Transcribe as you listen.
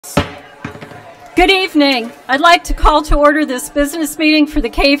Good evening. I'd like to call to order this business meeting for the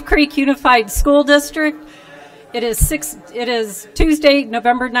Cave Creek Unified School District. It is Tuesday,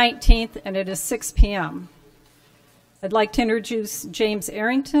 November 19th, and it is 6 p.m. I'd like to introduce James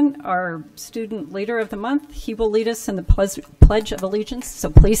Arrington, our student leader of the month. He will lead us in the Pledge of Allegiance, so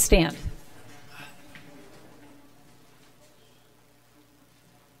please stand.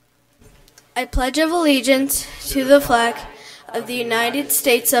 I pledge of allegiance to the flag of the United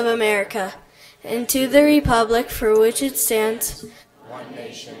States of America and to the republic for which it stands, one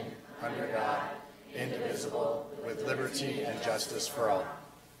nation, under God, indivisible, with liberty and justice for all.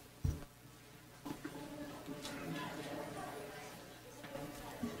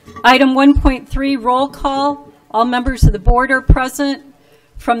 Item 1.3, roll call. All members of the board are present.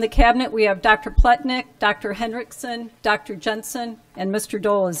 From the cabinet, we have Dr. Pletnick, Dr. Hendrickson, Dr. Jensen, and Mr.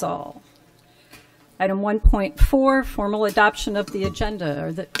 Dolezal. Item 1.4, formal adoption of the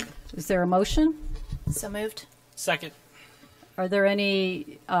agenda. Is there a motion? So moved. Second. Are there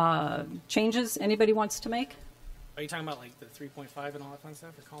any changes anybody wants to make? Are you talking about like the 3.5 and all that fun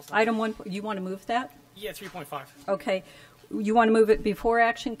stuff? Or call Item 1, you want to move that? Yeah, 3.5. Okay. You want to move it before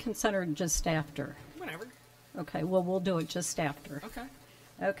action consent or just after? Whenever. Okay, well, we'll do it just after. Okay.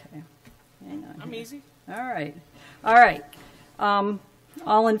 Okay. Hang on. I'm easy. All right. All right.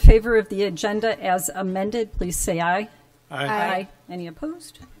 All in favor of the agenda as amended, please say aye. Aye. Aye. Any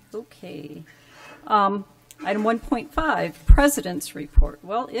opposed? Okay. Item 1.5, President's Report.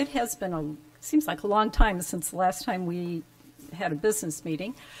 Well, it has been seems like a long time since the last time we had a business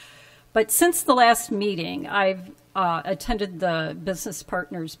meeting. But since the last meeting, I've attended the Business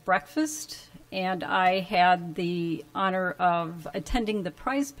Partners Breakfast, and I had the honor of attending the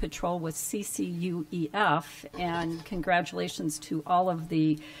prize patrol with CCUEF, and congratulations to all of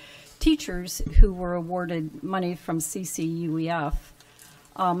the teachers who were awarded money from CCUEF.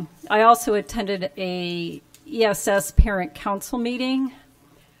 I also attended a ESS Parent Council meeting,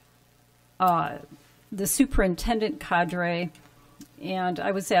 the superintendent cadre, and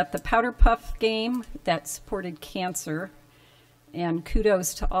I was at the Powder Puff game that supported cancer. And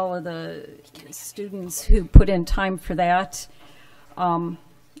kudos to all of the students who put in time for that. I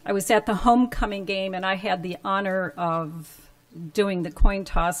was at the homecoming game, and I had the honor of doing the coin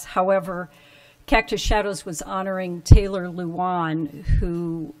toss. However, Cactus Shadows was honoring Taylor Luan,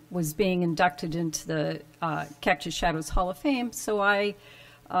 who was being inducted into the Cactus Shadows Hall of Fame. So I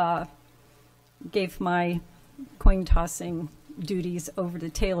gave my coin tossing duties over to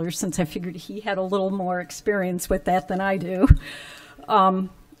Taylor, since I figured he had a little more experience with that than I do. And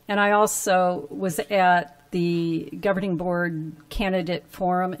I also was at the governing board candidate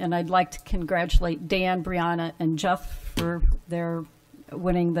forum, and I'd like to congratulate Dan, Brianna, and Jeff for their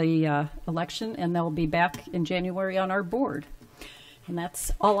winning the election, and they'll be back in January on our board. And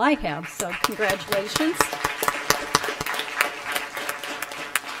that's all I have, so congratulations.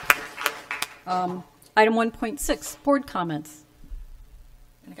 Item 1.6, board comments.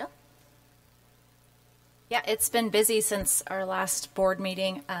 Gonna go? Yeah, it's been busy since our last board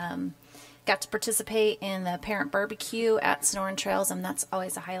meeting. Got to participate in the parent barbecue at Sonoran Trails, and that's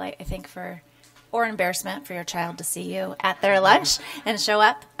always a highlight, I think, or embarrassment for your child to see you at their lunch and show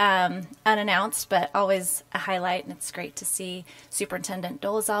up unannounced, but always a highlight, and it's great to see Superintendent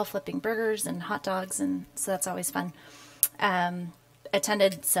Dolezal flipping burgers and hot dogs, and so that's always fun.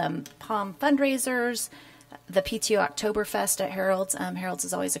 Attended some POM fundraisers, the PTO Oktoberfest at Harold's. Harold's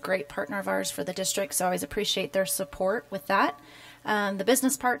is always a great partner of ours for the district, so I always appreciate their support with that. The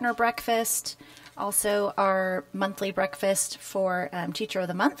Business Partner Breakfast, also our monthly breakfast for Teacher of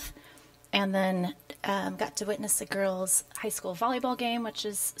the Month. And then got to witness the girls' high school volleyball game, which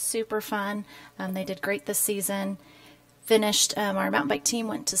is super fun. They did great this season. Finished, our mountain bike team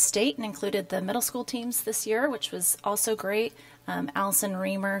went to state and included the middle school teams this year, which was also great. Allison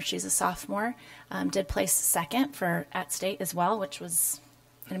Reamer, she's a sophomore, did place second at state as well, which was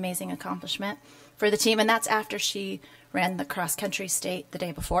an amazing accomplishment for the team. And that's after she ran the cross-country state the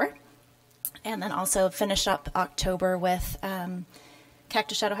day before. And then also finished up October with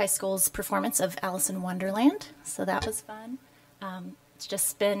Cactus Shadow High School's performance of Alice in Wonderland. So that was fun. It's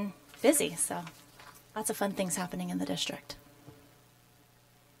just been busy, so lots of fun things happening in the district.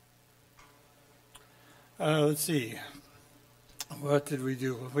 Let's see. What did we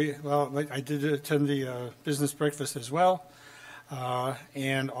do? I did attend the business breakfast as well,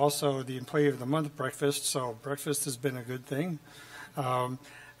 and also the Employee of the Month breakfast, so breakfast has been a good thing.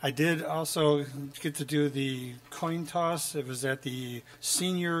 I did also get to do the coin toss. It was at the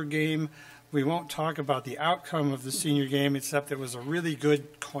senior game. We won't talk about the outcome of the senior game, except it was a really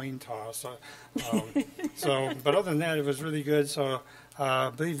good coin toss. But other than that, it was really good. So I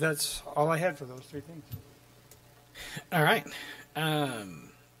believe that's all I had for those three things. All right.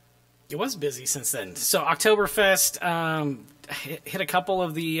 It was busy since then. So Oktoberfest, hit a couple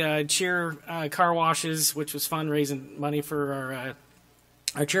of the cheer car washes, which was fun, raising money for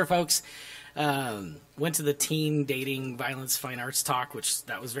our cheer folks. Went to the teen dating violence fine arts talk, which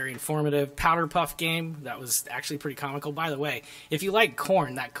that was very informative. Powder puff game, that was actually pretty comical. By the way, if you like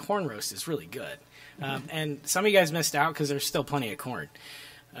corn, that corn roast is really good. And some of you guys missed out because there's still plenty of corn.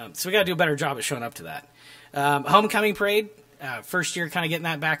 So we got to do a better job of showing up to that. Homecoming parade, first year kind of getting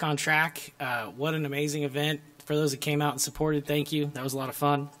that back on track. What an amazing event. For those that came out and supported, thank you. That was a lot of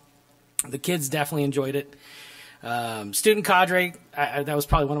fun. The kids definitely enjoyed it. Student cadre, that was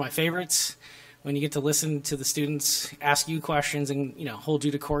probably one of my favorites. When you get to listen to the students ask you questions and, hold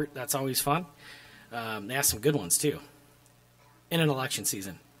you to court, that's always fun. They asked some good ones, too, in an election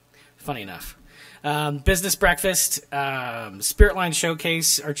season. Funny enough. Business breakfast, Spirit Line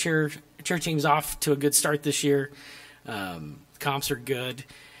showcase. Our cheer team's off to a good start this year. Comps are good.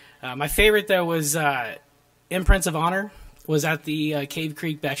 My favorite, though, was Imprints of Honor was at the Cave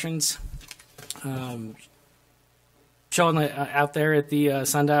Creek Veterans showing out there at the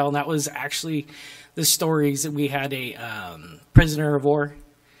Sundial, and that was actually the stories that we had a prisoner of war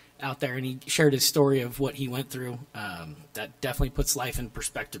out there, and he shared his story of what he went through. That definitely puts life in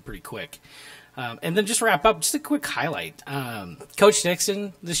perspective pretty quick. And then just to wrap up, just a quick highlight. Coach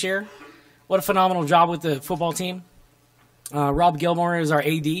Dixon this year, what a phenomenal job with the football team. Rob Gilmore is our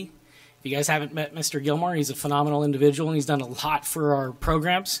AD. If you guys haven't met Mr. Gilmore, he's a phenomenal individual, and he's done a lot for our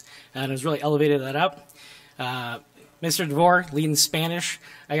programs and has really elevated that up. Mr. DeVore, leading Spanish.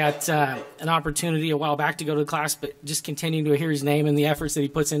 I got an opportunity a while back to go to the class, but just continuing to hear his name and the efforts that he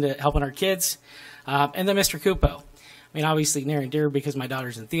puts into helping our kids. And then Mr. Cupo. I mean, obviously near and dear because my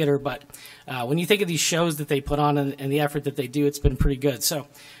daughter's in theater, but when you think of these shows that they put on and the effort that they do, it's been pretty good. So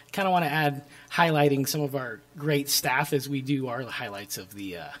I kind of want to add highlighting some of our great staff as we do our highlights of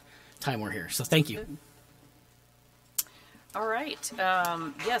the time we're here. So thank you. All right.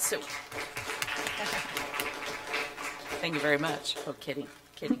 Yes. Thank you very much. Oh, kidding.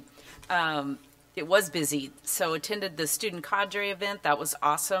 It was busy. So attended the student cadre event. That was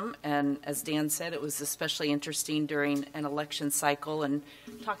awesome. And as Dan said, it was especially interesting during an election cycle and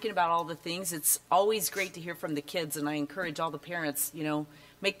talking about all the things. It's always great to hear from the kids, and I encourage all the parents,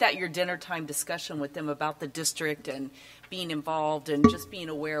 make that your dinner time discussion with them about the district and being involved and just being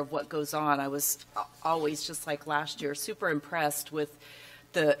aware of what goes on. I was always, just like last year, super impressed with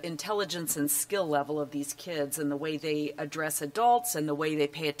the intelligence and skill level of these kids and the way they address adults and the way they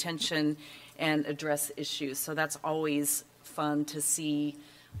pay attention and address issues. So that's always fun to see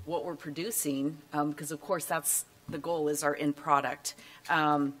what we're producing because, of course, that's the goal is our end product.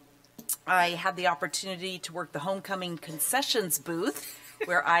 I had the opportunity to work the homecoming concessions booth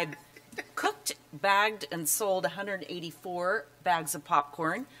where I cooked, bagged, and sold 184 bags of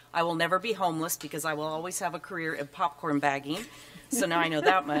popcorn. I will never be homeless because I will always have a career in popcorn bagging. So now I know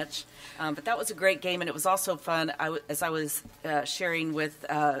that much. But that was a great game, and it was also fun. As I was sharing with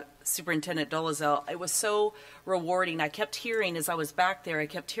Superintendent Dolezal, it was so rewarding. I kept hearing, as I was back there, I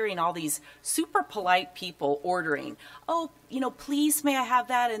kept hearing all these super polite people ordering, oh, please may I have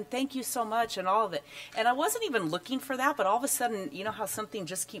that, and thank you so much, and all of it. And I wasn't even looking for that, but all of a sudden, how something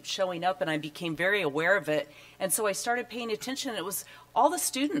just keeps showing up, and I became very aware of it. And so I started paying attention. It was all the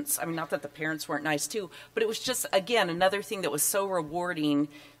students. I mean, not that the parents weren't nice too, but it was just, again, another thing that was so rewarding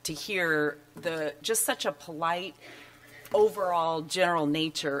to hear just such a polite, overall general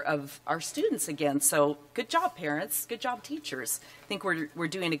nature of our students again. So good job, parents. Good job, teachers. I think we're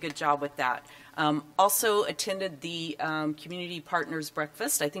doing a good job with that. Also attended the Community Partners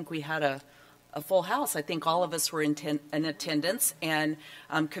Breakfast. I think we had a full house. I think all of us were in attendance. And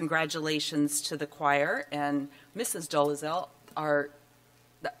congratulations to the choir and Mrs. Dolezal, our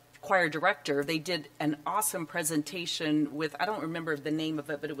choir director. They did an awesome presentation with, I don't remember the name of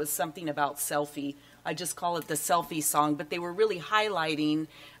it, but it was something about selfie. I just call it the selfie song, but they were really highlighting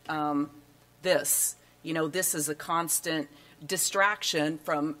this. This is a constant distraction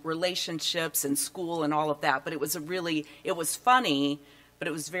from relationships and school and all of that, but it was funny, but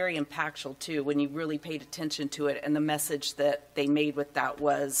it was very impactful too when you really paid attention to it, and the message that they made with that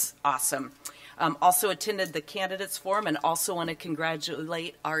was awesome. Also attended the candidates forum, and also want to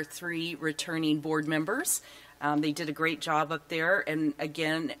congratulate our 3 returning board members. They did a great job up there, and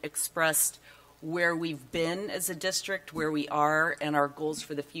again expressed where we've been as a district, where we are, and our goals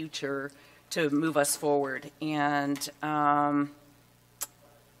for the future to move us forward. And I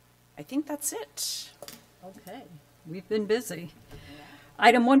think that's it. Okay, we've been busy.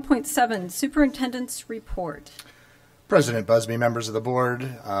 Item 1.7, Superintendent's Report. President Busby, members of the board,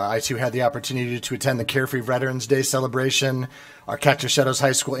 I too had the opportunity to attend the Carefree Veterans Day celebration. Our Cactus Shadows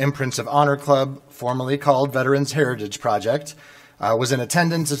High School Imprints of Honor Club, formerly called Veterans Heritage Project, was in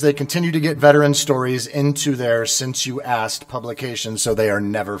attendance as they continue to get veteran stories into their Since You Asked publication so they are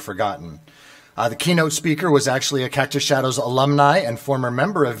never forgotten. The keynote speaker was actually a Cactus Shadows alumni and former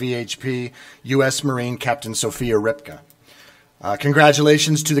member of VHP, U.S. Marine Captain Sophia Ripka.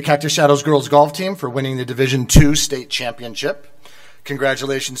 Congratulations to the Cactus Shadows girls golf team for winning the Division II state championship.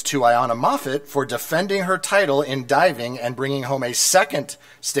 Congratulations to Ayanna Moffett for defending her title in diving and bringing home a second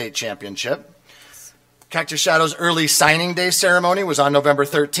state championship. Cactus Shadows early signing day ceremony was on November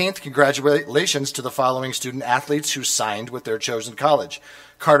 13th. Congratulations to the following student athletes who signed with their chosen college.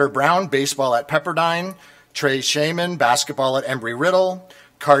 Carter Brown, baseball at Pepperdine. Trey Shaman, basketball at Embry-Riddle.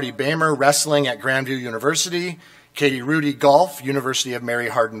 Cardi Bamer, wrestling at Grandview University. Katie Rudy, golf, University of Mary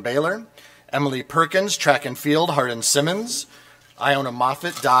Hardin-Baylor. Emily Perkins, track and field, Hardin-Simmons. Iona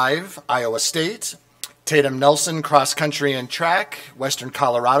Moffett, dive, Iowa State. Tatum Nelson, cross country and track, Western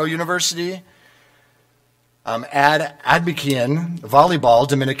Colorado University. Adbikian, volleyball,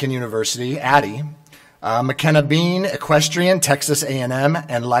 Dominican University, Addy. McKenna Bean, equestrian, Texas A&M,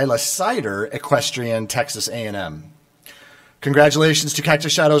 and Lila Sider, equestrian, Texas A&M. Congratulations to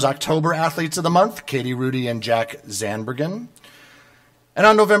Cactus Shadows October Athletes of the Month, Katie Rudy and Jack Zanbergen. And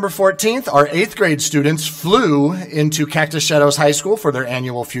on November 14th, our 8th grade students flew into Cactus Shadows High School for their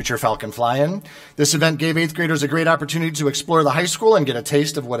annual Future Falcon Fly-In. This event gave 8th graders a great opportunity to explore the high school and get a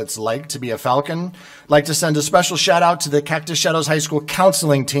taste of what it's like to be a Falcon. I'd like to send a special shout out to the Cactus Shadows High School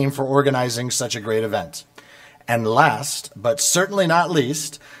counseling team for organizing such a great event. And last, but certainly not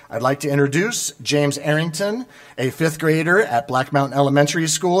least, I'd like to introduce James Arrington, a 5th grader at Black Mountain Elementary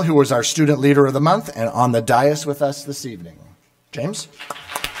School, who was our Student Leader of the Month and on the dais with us this evening. James?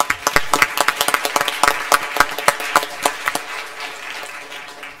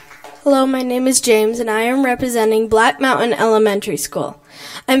 Hello, my name is James, and I am representing Black Mountain Elementary School.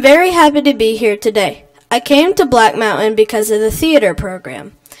 I'm very happy to be here today. I came to Black Mountain because of the theater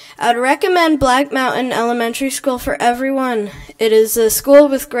program. I would recommend Black Mountain Elementary School for everyone. It is a school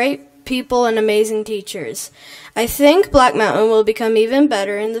with great people and amazing teachers. I think Black Mountain will become even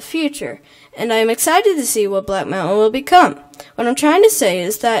better in the future, and I am excited to see what Black Mountain will become. What I'm trying to say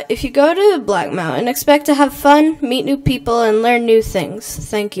is that if you go to Black Mountain, expect to have fun, meet new people, and learn new things.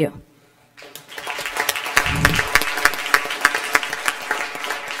 Thank you.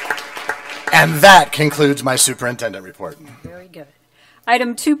 And that concludes my superintendent report. Very good.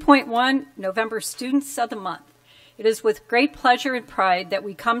 Item 2.1, November Students of the Month. It is with great pleasure and pride that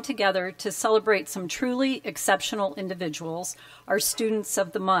we come together to celebrate some truly exceptional individuals, our Students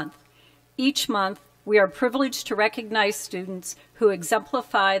of the Month. Each month, we are privileged to recognize students who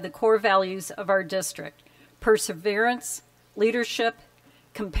exemplify the core values of our district: perseverance, leadership,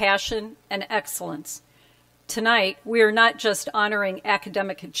 compassion, and excellence. Tonight, we are not just honoring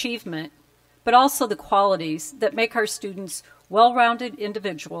academic achievement, but also the qualities that make our students well-rounded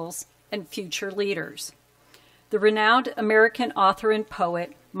individuals and future leaders. The renowned American author and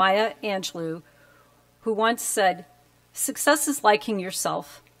poet Maya Angelou, who once said, "Success is liking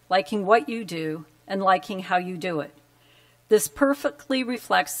yourself, liking what you do, and liking how you do it." This perfectly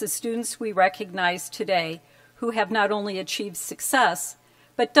reflects the students we recognize today who have not only achieved success,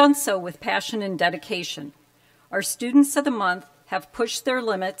 but done so with passion and dedication. Our Students of the Month have pushed their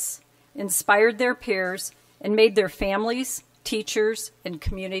limits, inspired their peers, and made their families, teachers, and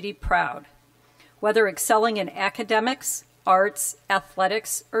community proud. Whether excelling in academics, arts,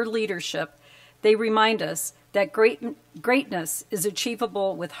 athletics, or leadership, they remind us that greatness is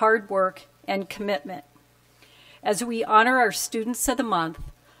achievable with hard work and commitment. As we honor our Students of the Month,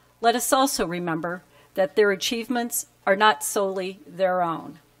 let us also remember that their achievements are not solely their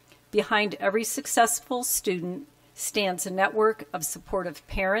own. Behind every successful student stands a network of supportive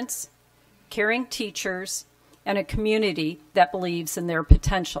parents, caring teachers, and a community that believes in their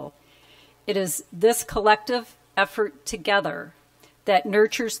potential. It is this collective effort together that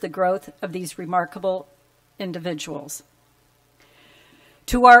nurtures the growth of these remarkable individuals.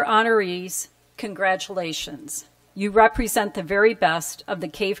 To our honorees, congratulations. You represent the very best of the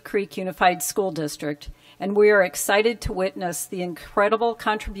Cave Creek Unified School District, and we are excited to witness the incredible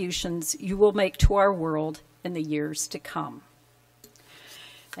contributions you will make to our world in the years to come.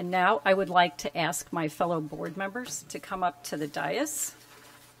 And now I would like to ask my fellow board members to come up to the dais.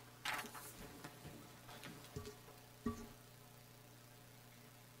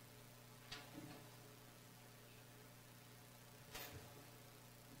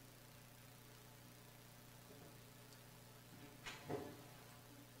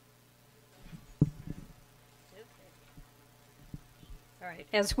 right.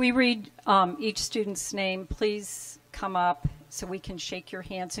 As we read each student's name, please come up so we can shake your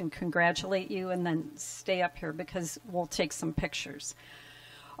hands and congratulate you, and then stay up here because we'll take some pictures.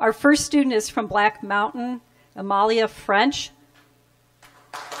 Our first student is from Black Mountain, Amalia French.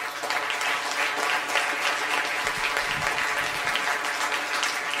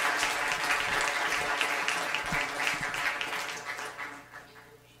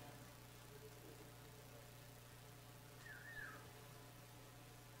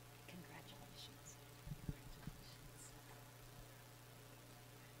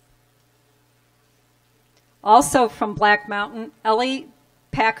 Also from Black Mountain, Ellie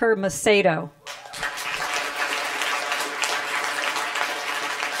Packer Macedo.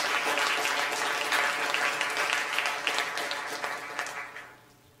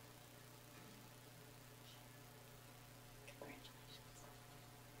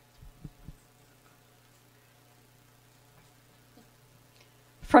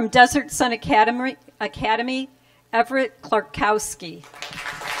 From Desert Sun Academy, Everett Clarkowski.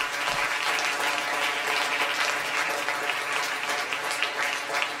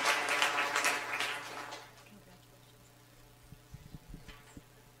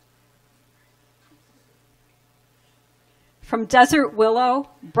 From Desert Willow,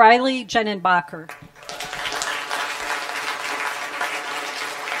 Briley Jennenbacher.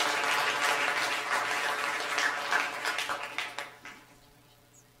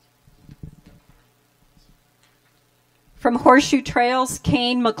 From Horseshoe Trails,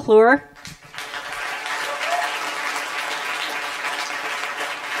 Kane McClure.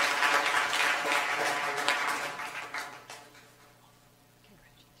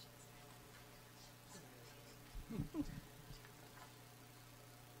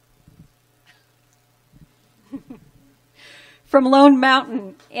 From Lone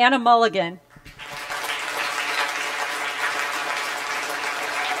Mountain, Anna Mulligan.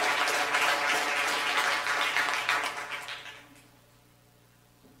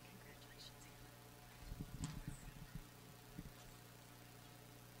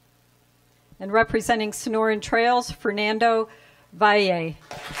 And representing Sonoran Trails, Fernando Valle.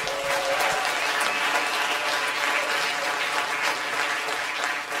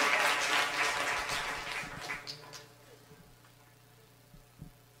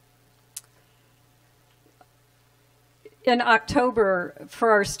 In October,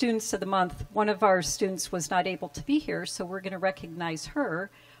 for our Students of the Month, one of our students was not able to be here, so we're going to recognize her.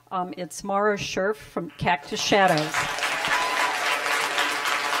 It's Mara Scherf from Cactus Shadows.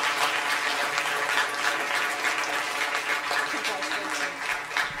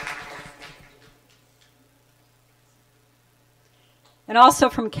 And also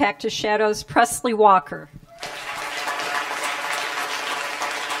from Cactus Shadows, Presley Walker.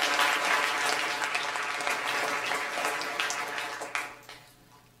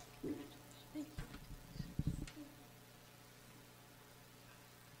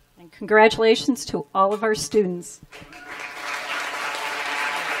 And congratulations to all of our students.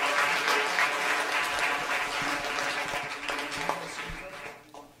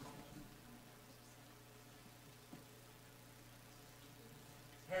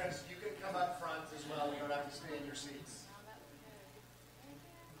 Parents, you can come up front as well. You don't have to stay in your seats.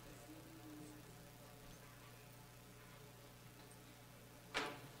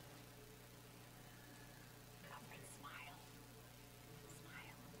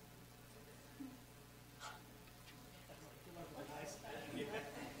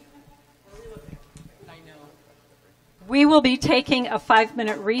 We will be taking a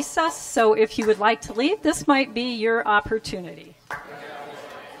 5-minute recess, so if you would like to leave, this might be your opportunity.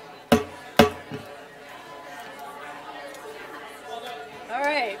 All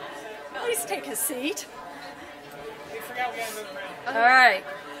right, please take a seat. All right.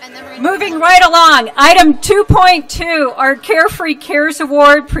 And then we're gonna Moving right along, item 2.2, our Carefree Cares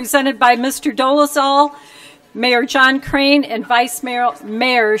Award presented by Mr. Dolezal, Mayor John Crane, and Vice Mayor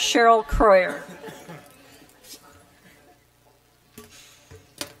Cheryl Croyer.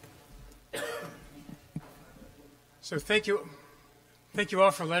 So thank you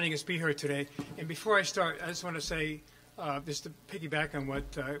all for letting us be here today. And before I start, I just want to say, just to piggyback on what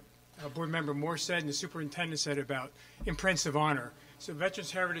Board Member Moore said and the Superintendent said about Imprints of Honor. So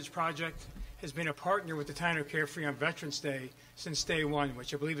Veterans Heritage Project has been a partner with the town of Carefree on Veterans Day since day one,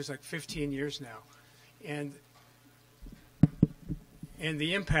 which I believe is like 15 years now. And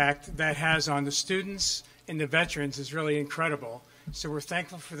the impact that has on the students and the veterans is really incredible. So we're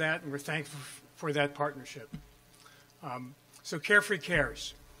thankful for that, and we're thankful for that partnership. So Carefree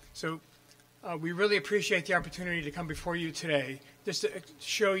Cares. So we really appreciate the opportunity to come before you today just to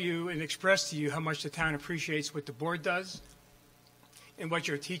show you and express to you how much the town appreciates what the board does in what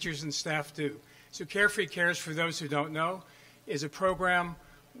your teachers and staff do. So Carefree Cares, for those who don't know, is a program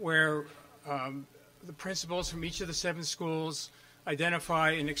where the principals from each of the 7 schools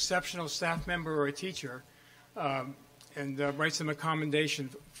identify an exceptional staff member or a teacher and writes them a commendation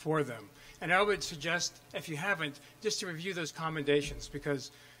for them. And I would suggest, if you haven't, just to review those commendations,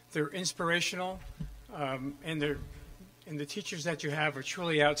 because they're inspirational and the teachers that you have are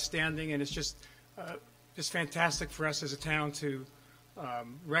truly outstanding, and it's just fantastic for us as a town to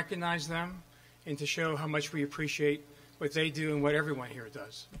recognize them and to show how much we appreciate what they do and what everyone here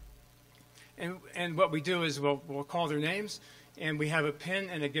does. And what we do is we'll call their names, and we have a pin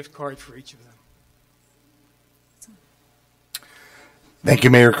and a gift card for each of them. Thank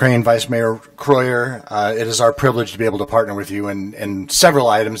you, Mayor Crane, Vice Mayor Croyer. It is our privilege to be able to partner with you in several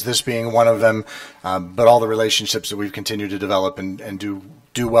items, this being one of them, but all the relationships that we've continued to develop and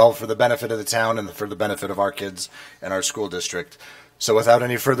do well for the benefit of the town and for the benefit of our kids and our school district. So without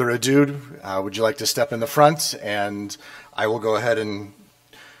any further ado, would you like to step in the front? And I will go ahead and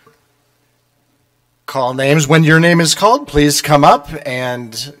call names. When your name is called, please come up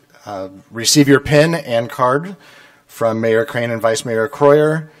and receive your pin and card from Mayor Crane and Vice Mayor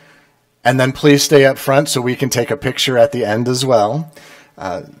Croyer. And then please stay up front so we can take a picture at the end as well.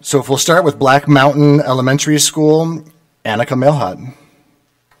 So if we'll start with Black Mountain Elementary School, Annika Milhut.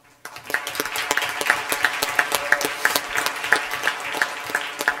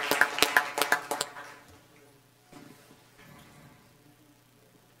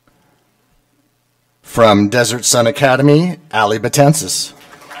 From Desert Sun Academy, Ali Batensis.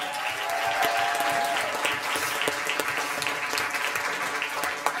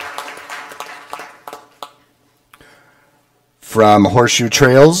 From Horseshoe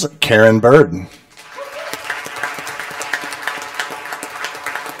Trails, Karen Bird.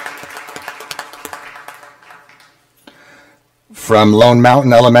 From Lone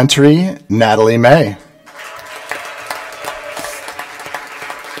Mountain Elementary, Natalie May.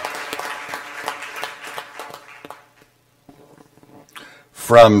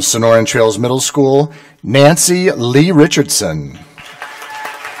 From Sonoran Trails Middle School, Nancy Lee Richardson.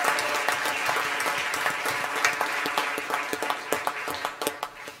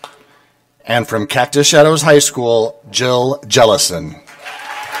 And from Cactus Shadows High School, Jill Jellison.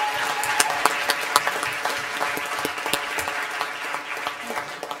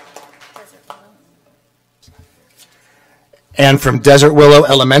 And from Desert Willow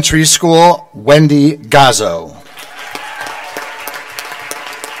Elementary School, Wendy Gazzo.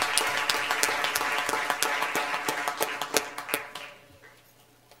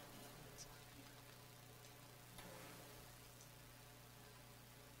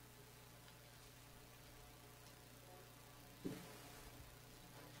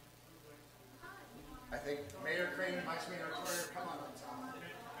 I think Mayor Crane and Vice Mayor Croyer, come on up, Tom.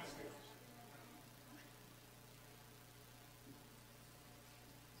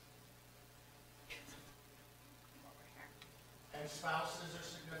 And spouses or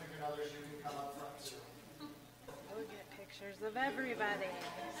significant others, you can come up front too. We'll get pictures of everybody.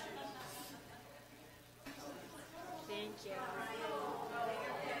 Thank you.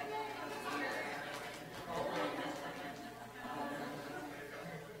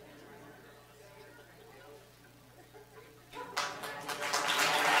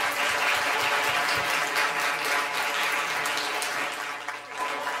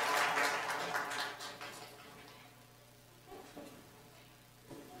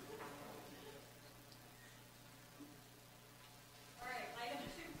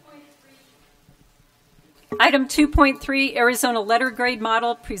 Item 2.3, Arizona letter grade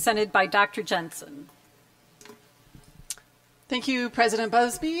model, presented by Dr. Jensen. Thank you, President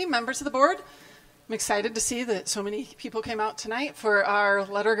Busby, members of the board. I'm excited to see that so many people came out tonight for our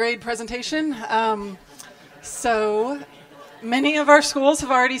letter grade presentation. So many of our schools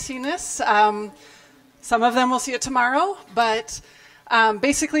have already seen this. Some of them will see it tomorrow, but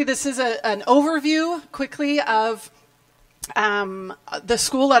basically this is an overview quickly of the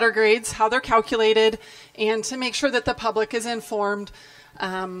school letter grades, how they're calculated, and to make sure that the public is informed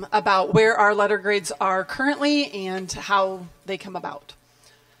about where our letter grades are currently and how they come about.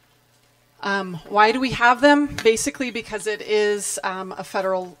 Why do we have them? Basically because it is a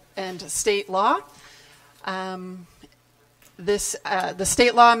federal and state law. The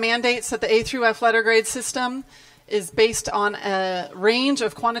state law mandates that the A through F letter grade system is based on a range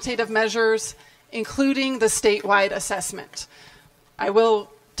of quantitative measures, including the statewide assessment. I will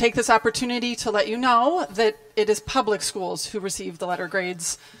take this opportunity to let you know that it is public schools who receive the letter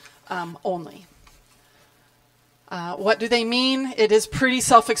grades only. What do they mean? It is pretty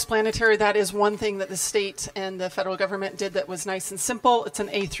self-explanatory. That is one thing that the state and the federal government did that was nice and simple. It's an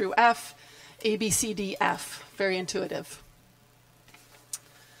A through F, A, B, C, D, F. Very intuitive.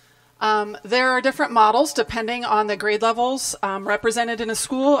 There are different models depending on the grade levels represented in a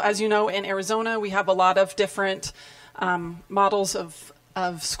school. As you know, in Arizona, we have a lot of different models of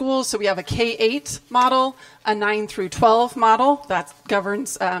schools. So we have a K-8 model, a 9 through 12 model that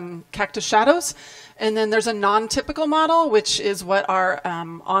governs Cactus Shadows. And then there's a non-typical model, which is what our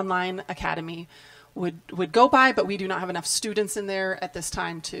online academy would go by, but we do not have enough students in there at this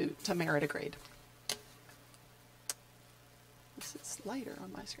time to merit a grade. This is lighter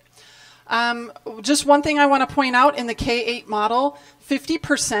on my screen. Just one thing I want to point out in the K-8 model,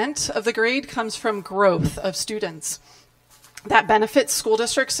 50% of the grade comes from growth of students. That benefits school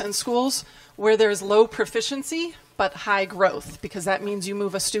districts and schools where there's low proficiency but high growth, because that means you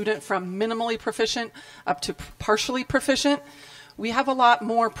move a student from minimally proficient up to partially proficient. We have a lot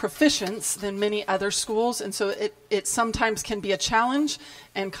more proficients than many other schools, and so it sometimes can be a challenge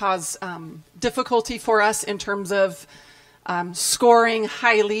and cause difficulty for us in terms of scoring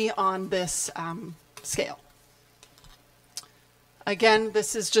highly on this scale. Again,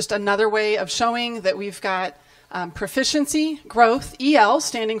 this is just another way of showing that we've got proficiency, growth, EL,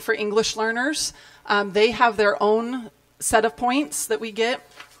 standing for English learners. They have their own set of points that we get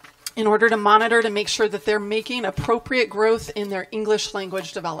in order to monitor to make sure that they're making appropriate growth in their English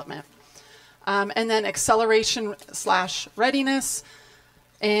language development. And then acceleration / readiness.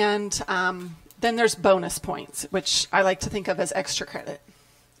 And then there's bonus points, which I like to think of as extra credit.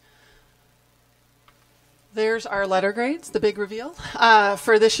 There's our letter grades, the big reveal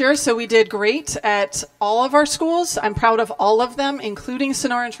for this year. So we did great at all of our schools. I'm proud of all of them, including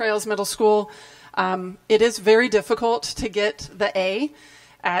Sonoran Trails Middle School. It is very difficult to get the A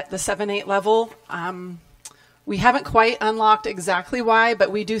at the 7-8 level. We haven't quite unlocked exactly why,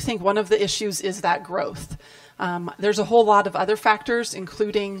 but we do think one of the issues is that growth. There's a whole lot of other factors,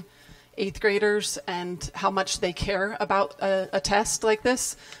 including 8th graders and how much they care about a test like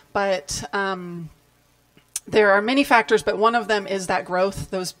this. But there are many factors, but one of them is that growth.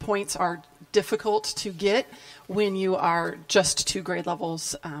 Those points are difficult to get when you are just 2 grade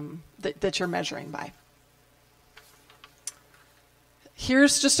levels that you're measuring by.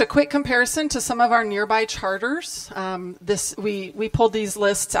 Here's just a quick comparison to some of our nearby charters. We pulled these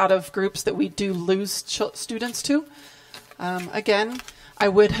lists out of groups that we do lose students to. Again, I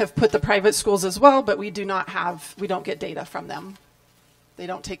would have put the private schools as well, but we don't get data from them. They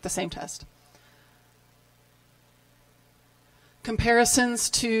don't take the same test. Comparisons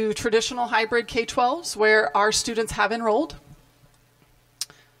to traditional hybrid K-12s where our students have enrolled.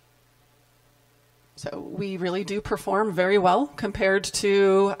 So we really do perform very well compared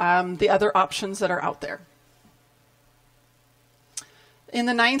to the other options that are out there. In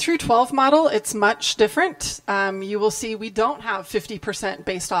the 9 through 12 model, it's much different. You will see we don't have 50%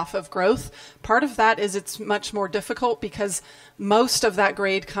 based off of growth. Part of that is it's much more difficult because most of that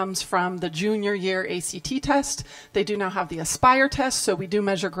grade comes from the junior year ACT test. They do now have the Aspire test, so we do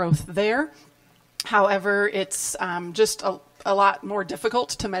measure growth there. However, it's just a lot more difficult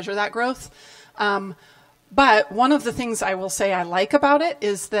to measure that growth. But one of the things I will say I like about it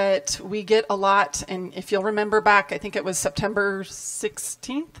is that we get a lot, and if you'll remember back, I think it was September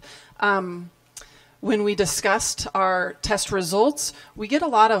 16th, when we discussed our test results, we get a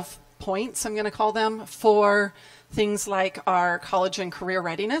lot of points, I'm going to call them, for things like our college and career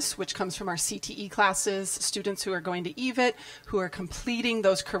readiness, which comes from our CTE classes, students who are going to EVIT, who are completing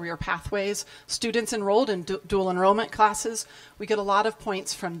those career pathways, students enrolled in dual enrollment classes. We get a lot of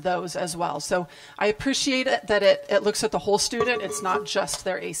points from those as well. So I appreciate it that it looks at the whole student. It's not just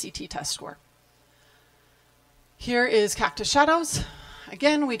their ACT test score. Here is Cactus Shadows.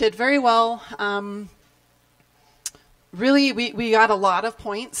 Again, we did very well. Really, we got a lot of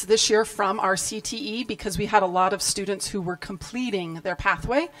points this year from our CTE because we had a lot of students who were completing their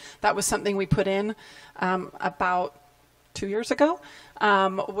pathway. That was something we put in about 2 years ago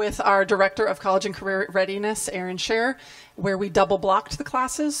with our Director of College and Career Readiness, Erin Scher, where we double blocked the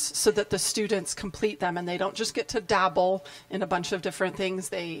classes so that the students complete them and they don't just get to dabble in a bunch of different things.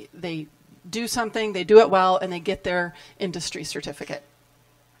 They do something, they do it well, and they get their industry certificate.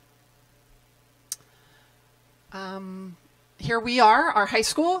 Here we are, our high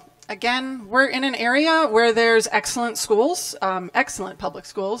school. Again, we're in an area where there's excellent schools, excellent public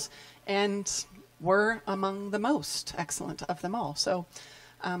schools, and we're among the most excellent of them all. So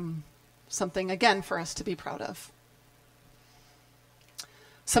something, again, for us to be proud of.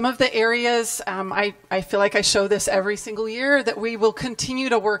 Some of the areas, I feel like I show this every single year, that we will continue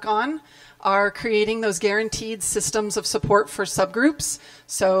to work on are creating those guaranteed systems of support for subgroups.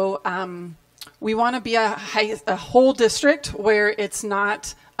 So we want to be a whole district where it's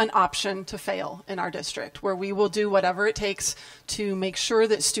not an option to fail in our district, where we will do whatever it takes to make sure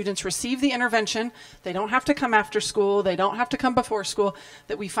that students receive the intervention. They don't have to come after school. They don't have to come before school,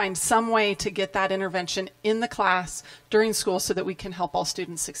 that we find some way to get that intervention in the class during school so that we can help all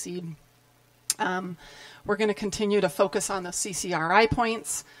students succeed. We're going to continue to focus on the CCRI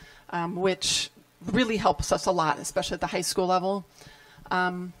points, which really helps us a lot, especially at the high school level.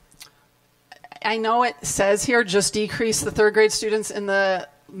 I know it says here just decrease the third grade students in the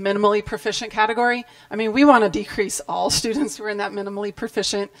minimally proficient category. I mean, we want to decrease all students who are in that minimally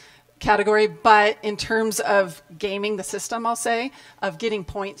proficient category, but in terms of gaming the system, I'll say, of getting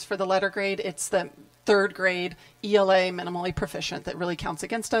points for the letter grade, it's the third grade ELA minimally proficient that really counts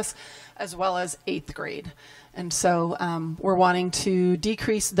against us, as well as eighth grade. And so we're wanting to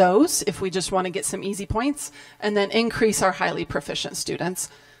decrease those if we just want to get some easy points, and then increase our highly proficient students,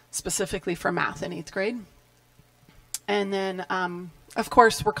 specifically for math in eighth grade. And then, of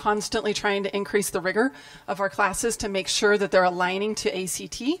course, we're constantly trying to increase the rigor of our classes to make sure that they're aligning to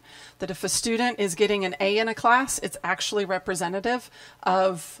ACT, that if a student is getting an A in a class, it's actually representative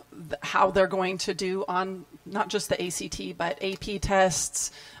of how they're going to do on not just the ACT, but AP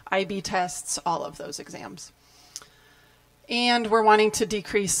tests, IB tests, all of those exams. And we're wanting to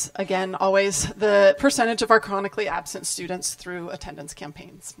decrease, again, always the percentage of our chronically absent students through attendance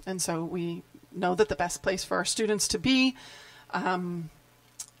campaigns. And so we know that the best place for our students to be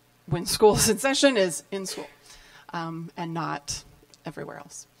when school is in session is in school, and not everywhere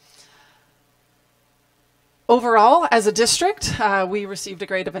else. Overall, as a district, we received a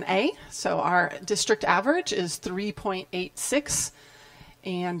grade of an A. So our district average is 3.86.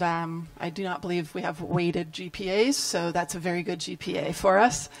 And I do not believe we have weighted GPAs, so that's a very good GPA for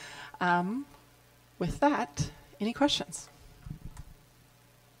us. With that, any questions?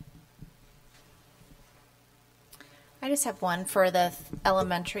 I just have one for the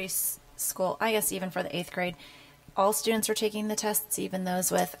elementary school, I guess even for the eighth grade. All students are taking the tests, even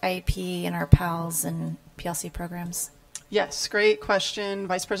those with IEP and our PALS and PLC programs? Yes, great question,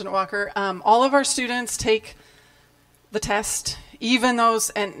 Vice President Walker. All of our students take the test, even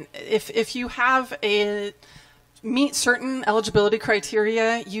those, and if you have meet certain eligibility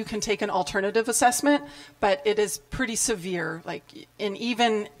criteria, you can take an alternative assessment, but it is pretty severe. And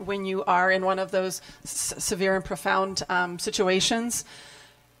even when you are in one of those severe and profound situations,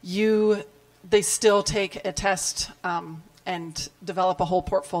 they still take a test and develop a whole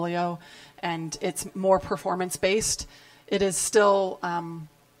portfolio, and it's more performance-based. It is still,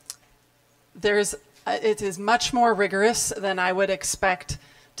 it is much more rigorous than I would expect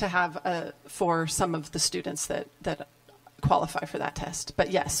to have for some of the students that qualify for that test.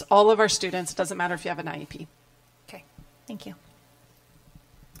 But yes, all of our students, it doesn't matter if you have an IEP. Okay, thank you.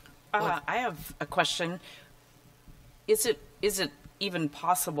 I have a question. Is it even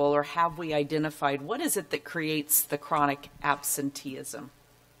possible, or have we identified, what is it that creates the chronic absenteeism?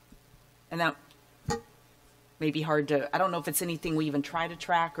 And that may be hard to, I don't know if it's anything we even try to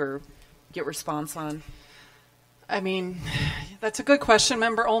track or get response on. I mean, that's a good question,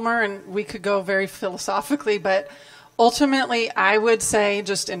 Member Ulmer, and we could go very philosophically, but ultimately I would say,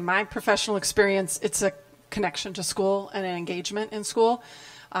 just in my professional experience, it's a connection to school and an engagement in school,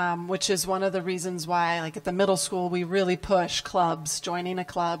 which is one of the reasons why, like at the middle school, we really push clubs, joining a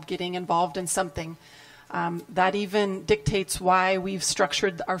club, getting involved in something. That even dictates why we've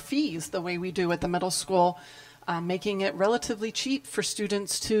structured our fees the way we do at the middle school, making it relatively cheap for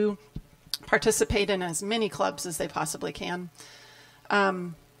students to participate in as many clubs as they possibly can.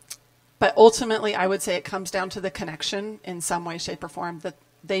 But ultimately, I would say it comes down to the connection in some way, shape, or form, that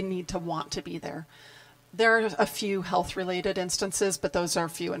they need to want to be there. There are a few health-related instances, but those are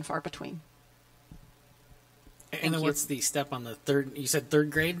few and far between. And then what's the step on the third? You said third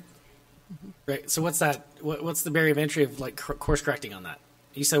grade? Mm-hmm. Right. So what's that? What's the barrier of entry of like course correcting on that?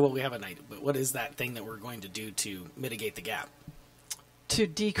 You said, well, we have a night, but what is that thing that we're going to do to mitigate the gap? To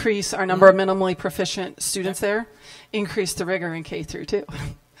decrease our number of minimally proficient students there, increase the rigor in K through 2.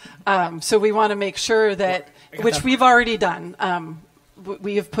 So we want to make sure that, which we've already done,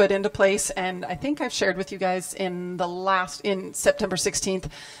 we have put into place, and I think I've shared with you guys in September 16th,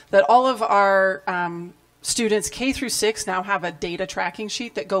 that all of our students K through 6 now have a data tracking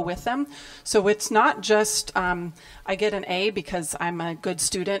sheet that go with them. So it's not just I get an A because I'm a good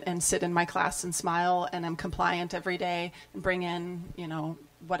student and sit in my class and smile and I'm compliant every day and bring in,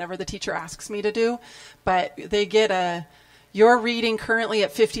 whatever the teacher asks me to do, but they get You're reading currently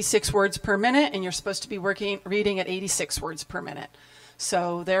at 56 words per minute, and you're supposed to be reading at 86 words per minute.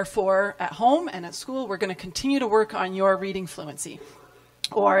 So therefore, at home and at school, we're going to continue to work on your reading fluency.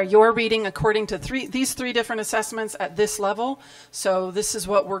 Or you're reading according to these three different assessments at this level, so this is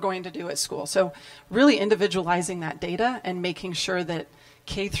what we're going to do at school. So really individualizing that data and making sure that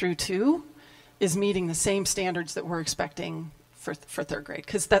K through 2 is meeting the same standards that we're expecting for third grade.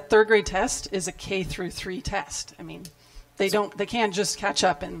 Because that third grade test is a K through 3 test. I mean, they can't just catch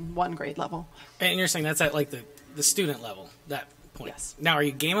up in one grade level. And you're saying that's at like the student level, that point. Yes. Now, are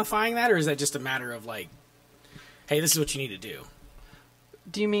you gamifying that, or is that just a matter of like, hey, this is what you need to do?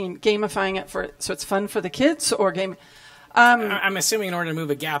 Do you mean gamifying it so it's fun for the kids, or game? I'm assuming in order to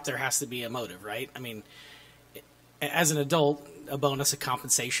move a gap, there has to be a motive, right? I mean, as an adult, a bonus, a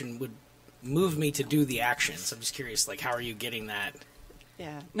compensation would move me to do the action. So I'm just curious, like, how are you getting that?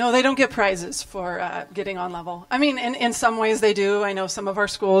 Yeah. No, they don't get prizes for getting on level. I mean, in some ways they do. I know some of our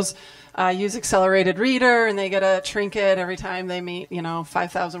schools use accelerated reader, and they get a trinket every time they meet,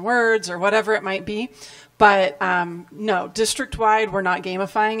 5,000 words or whatever it might be. But no, district-wide, we're not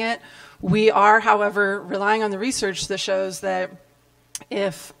gamifying it. We are, however, relying on the research that shows that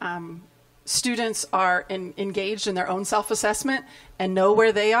if students are engaged in their own self-assessment and know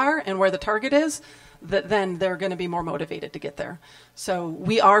where they are and where the target is, then they're going to be more motivated to get there. So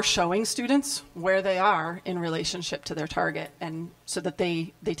we are showing students where they are in relationship to their target, and so that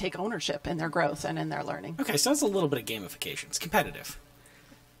they take ownership in their growth and in their learning. Okay, so that's a little bit of gamification. It's competitive.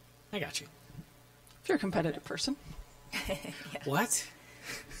 I got you. If you're a competitive person. What?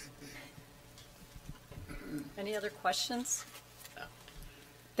 Any other questions?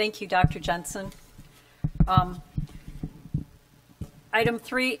 Thank you, Dr. Jensen. Item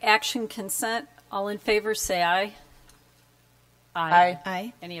 3, action consent. All in favor, say aye. Aye.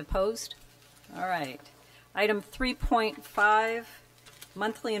 Aye. Any opposed? All right. Item 3.5,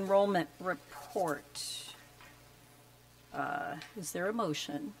 monthly enrollment report. Is there a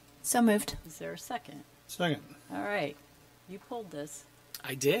motion? So moved. Is there a second? Second. All right. You pulled this.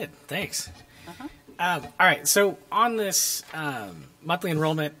 I did. Thanks. All right. So on this monthly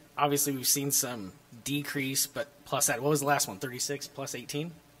enrollment, obviously we've seen some decrease, but plus that, what was the last one? 36 plus 18?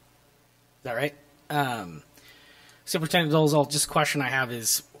 Is that right? Superintendent Dolezal, just a question I have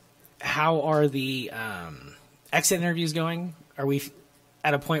is, how are the exit interviews going? Are we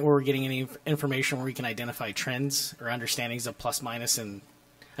at a point where we're getting any information where we can identify trends or understandings of plus minus? And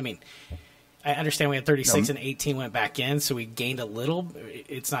I mean, I understand we had 36 and 18 went back in, so we gained a little.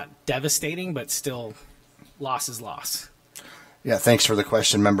 It's not devastating, but still, loss is loss. Yeah, thanks for the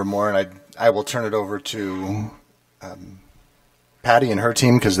question, Member Moore, and I will turn it over to Patty and her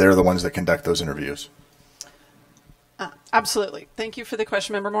team, because they're the ones that conduct those interviews. Absolutely. Thank you for the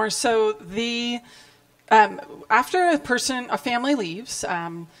question, Member Moore. So after a family leaves,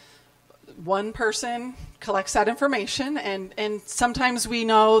 one person collects that information, and sometimes we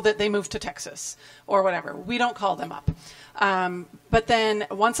know that they moved to Texas or whatever. We don't call them up. But then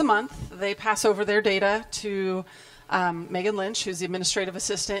once a month, they pass over their data to Megan Lynch, who's the administrative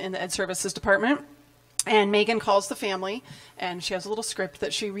assistant in the Ed Services Department. And Megan calls the family, and she has a little script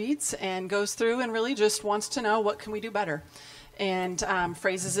that she reads and goes through and really just wants to know, what can we do better? And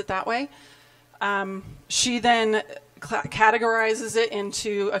phrases it that way. She then categorizes it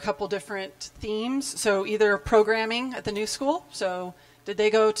into a couple different themes. So either programming at the new school. So did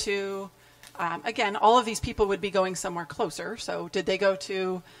they go to, again, all of these people would be going somewhere closer. So did they go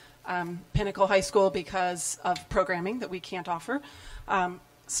to Pinnacle High School because of programming that we can't offer?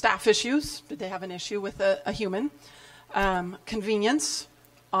 Staff issues. Did they have an issue with a human? Convenience.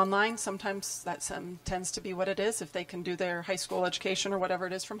 Online, sometimes that tends to be what it is, if they can do their high school education or whatever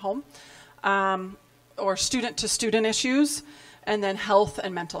it is from home. Or student-to-student issues, and then health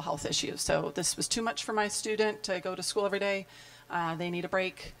and mental health issues. So this was too much for my student to go to school every day. They need a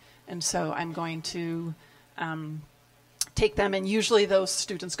break, and so I'm going to take them, and usually those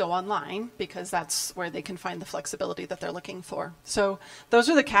students go online because that's where they can find the flexibility that they're looking for. So those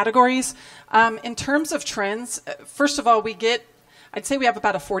are the categories. In terms of trends, first of all, I'd say we have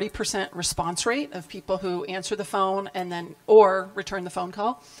about a 40% response rate of people who answer the phone or return the phone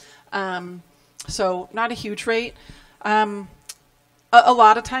call. So not a huge rate. A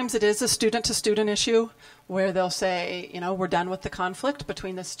lot of times it is a student-to-student issue where they'll say, we're done with the conflict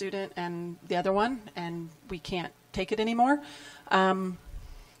between the student and the other one, and we can't take it anymore.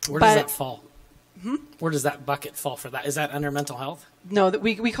 Where does that fall? Where does that bucket fall for that? Is that under mental health? No, that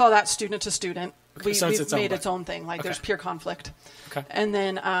we call that student to student. Okay, so it's We've its own made bucket. its own thing. Like there's Okay. peer conflict. Okay. And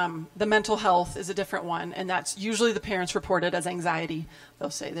then the mental health is a different one, and that's usually the parents report it as anxiety. They'll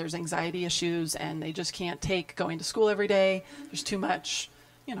say there's anxiety issues, and they just can't take going to school every day. There's too much,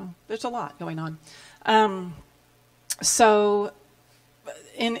 there's a lot going on. So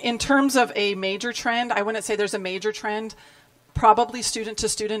in terms of a major trend, I wouldn't say there's a major trend. Probably student to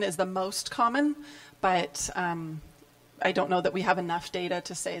student is the most common, but I don't know that we have enough data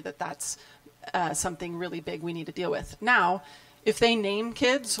to say that that's something really big we need to deal with. Now, if they name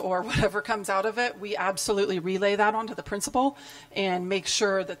kids or whatever comes out of it, we absolutely relay that onto the principal and make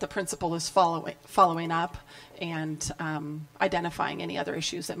sure that the principal is following up and identifying any other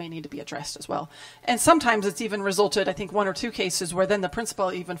issues that may need to be addressed as well. And sometimes it's even resulted, I think, 1 or 2 cases where then the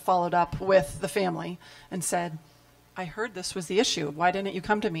principal even followed up with the family and said, I heard this was the issue. Why didn't you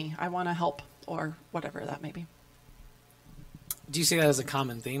come to me? I want to help, or whatever that may be. Do you see that as a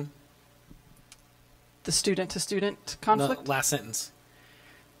common theme? The student-to-student The conflict? last sentence.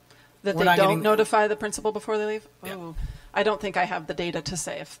 That We're they not don't getting- notify the principal before they leave? Yeah. Oh, I don't think I have the data to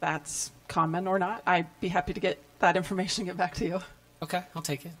say if that's common or not. I'd be happy to get that information and get back to you. Okay, I'll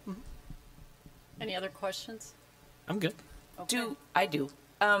take it. Any other questions? I'm good. I do.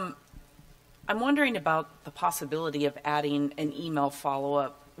 I'm wondering about the possibility of adding an email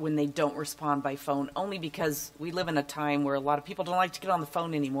follow-up when they don't respond by phone, only because we live in a time where a lot of people don't like to get on the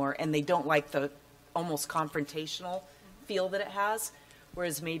phone anymore, and they don't like the almost confrontational feel that it has.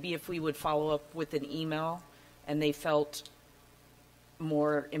 Whereas maybe if we would follow up with an email and they felt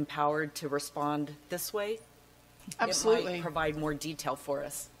more empowered to respond this way, it Absolutely. might provide more detail for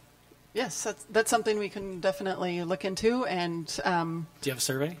us. Yes, that's something we can definitely look into, and Do you have a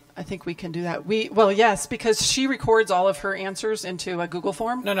survey? I think we can do that. Yes, because she records all of her answers into a Google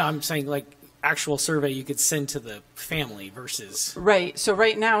form. No, I'm saying like actual survey you could send to the family versus. Right. So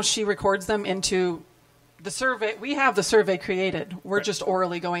right now she records them into the survey. We have the survey created. We're Right. just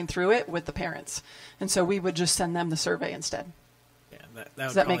orally going through it with the parents. And so we would just send them the survey instead. Yeah,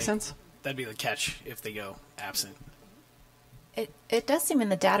 Does that make sense? That'd be the catch if they go absent. It does seem in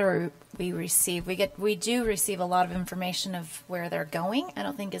the data we receive, we do receive a lot of information of where they're going. I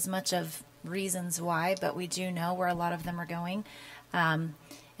don't think as much of reasons why, but we do know where a lot of them are going. And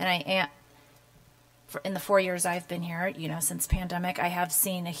in the 4 years I've been here, since pandemic, I have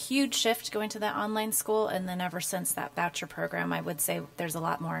seen a huge shift going to that online school. And then ever since that voucher program, I would say there's a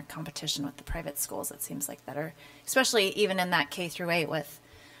lot more competition with the private schools. It seems like that are, especially even in that K through 8 with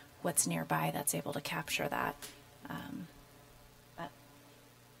what's nearby, that's able to capture that.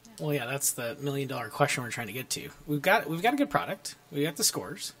 Well, yeah, that's the $1 million question we're trying to get to. We've got a good product. We got the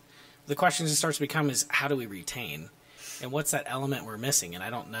scores. The question that starts to become is how do we retain, and what's that element we're missing? And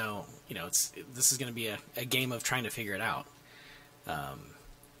I don't know. This is going to be a game of trying to figure it out.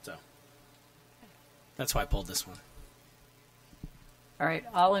 So that's why I pulled this one. All right,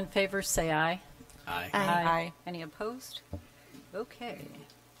 all in favor say aye. Aye. Aye. Any opposed? Okay.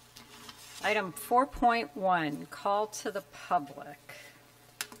 Item 4.1, call to the public.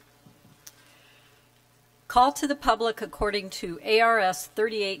 Call to the public according to ARS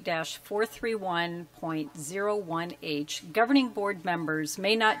 38-431.01H. Governing board members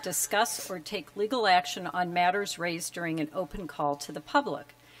may not discuss or take legal action on matters raised during an open call to the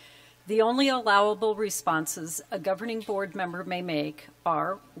public. The only allowable responses a governing board member may make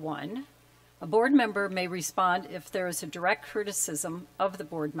are 1. A board member may respond if there is a direct criticism of the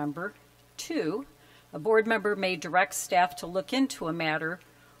board member. 2. A board member may direct staff to look into a matter.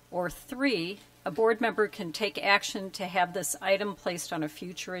 Or 3. A board member can take action to have this item placed on a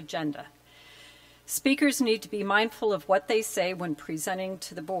future agenda. Speakers need to be mindful of what they say when presenting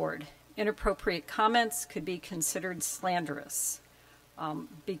to the board. Inappropriate comments could be considered slanderous.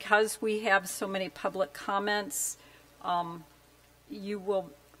 Because we have so many public comments, public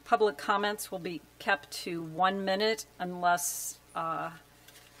comments will be kept to 1 minute unless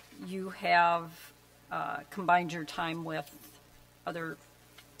you have combined your time with other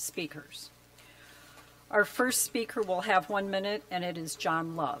speakers. Our first speaker will have 1 minute, and it is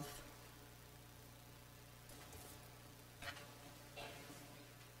John Love.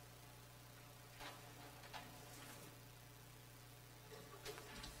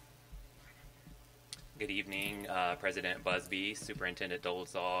 Good evening, President Busby, Superintendent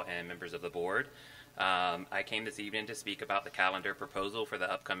Dolezal, and members of the board. I came this evening to speak about the calendar proposal for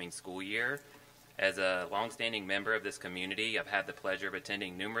the upcoming school year. As a longstanding member of this community, I've had the pleasure of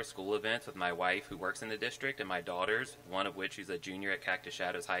attending numerous school events with my wife, who works in the district, and my daughters, one of which is a junior at Cactus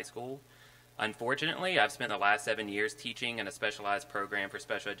Shadows High School. Unfortunately, I've spent the last 7 years teaching in a specialized program for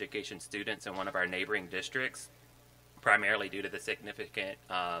special education students in one of our neighboring districts, primarily due to the significant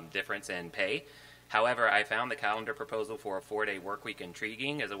difference in pay. However, I found the calendar proposal for a 4-day work week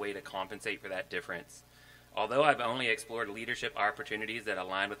intriguing as a way to compensate for that difference. Although I've only explored leadership opportunities that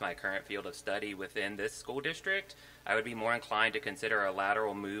align with my current field of study within this school district, I would be more inclined to consider a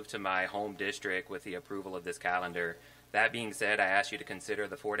lateral move to my home district with the approval of this calendar. That being said, I ask you to consider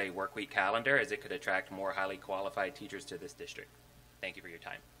the 4-day workweek calendar as it could attract more highly qualified teachers to this district. Thank you for your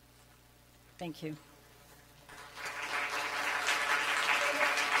time. Thank you.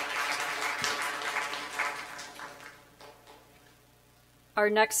 Our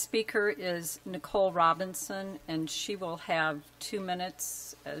next speaker is Nicole Robinson, and she will have 2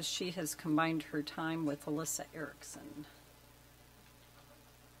 minutes as she has combined her time with Alyssa Erickson.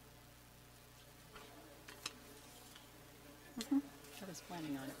 I was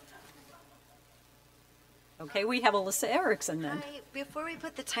planning on it. Okay, we have Alyssa Erickson then. Hi. Before we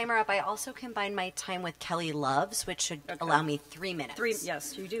put the timer up, I also combined my time with Kelly Loves, which should allow me 3 minutes.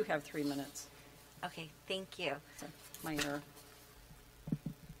 Yes, you do have 3 minutes. Okay, thank you. So, my error.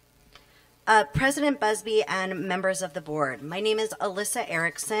 President Busby and members of the board, my name is Alyssa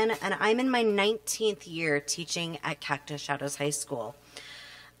Erickson, and I'm in my 19th year teaching at Cactus Shadows High School.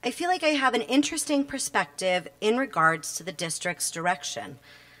 I feel like I have an interesting perspective in regards to the district's direction.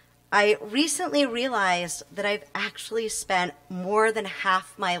 I recently realized that I've actually spent more than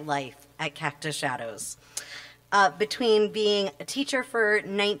half my life at Cactus Shadows, between being a teacher for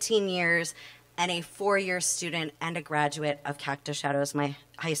 19 years and a 4-year student and a graduate of Cactus Shadows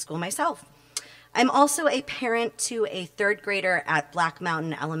High School myself. I'm also a parent to a 3rd grader at Black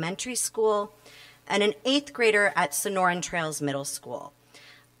Mountain Elementary School and an 8th grader at Sonoran Trails Middle School.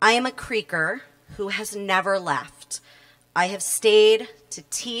 I am a Creeker who has never left. I have stayed to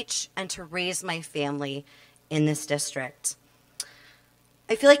teach and to raise my family in this district.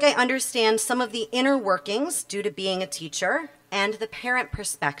 I feel like I understand some of the inner workings due to being a teacher and the parent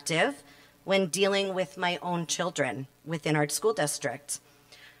perspective when dealing with my own children within our school district.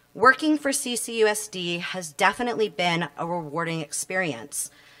 Working for CCUSD has definitely been a rewarding experience,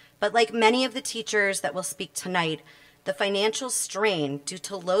 but like many of the teachers that will speak tonight, the financial strain due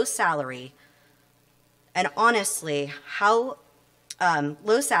to low salary and honestly how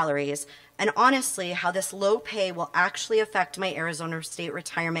low salaries and honestly how this low pay will actually affect my Arizona State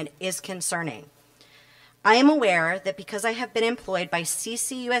retirement is concerning. I am aware that because I have been employed by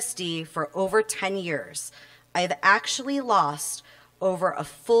CCUSD for over 10 years, I have actually lost over a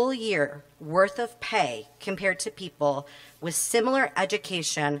full year worth of pay compared to people with similar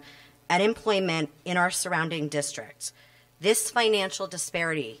education and employment in our surrounding districts. This financial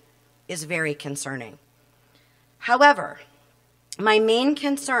disparity is very concerning. However, my main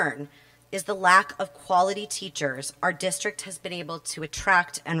concern is the lack of quality teachers our district has been able to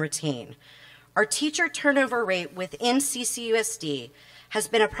attract and retain. Our teacher turnover rate within CCUSD has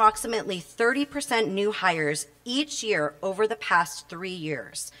been approximately 30% new hires each year over the past 3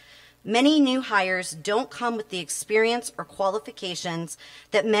 years. Many new hires don't come with the experience or qualifications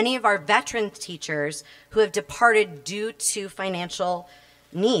that many of our veteran teachers who have departed due to financial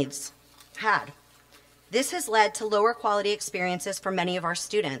needs had. This has led to lower quality experiences for many of our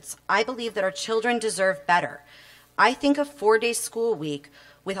students. I believe that our children deserve better. I think a 4-day school week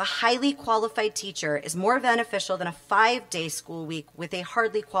with a highly qualified teacher is more beneficial than a 5-day school week with a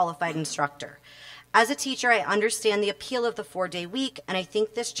hardly qualified instructor. As a teacher, I understand the appeal of the 4-day week, and I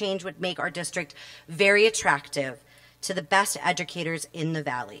think this change would make our district very attractive to the best educators in the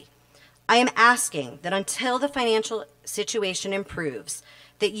Valley. I am asking that until the financial situation improves,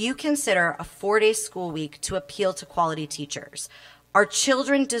 that you consider a 4-day school week to appeal to quality teachers. Our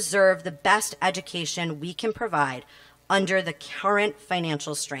children deserve the best education we can provide under the current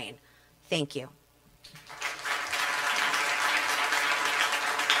financial strain. Thank you.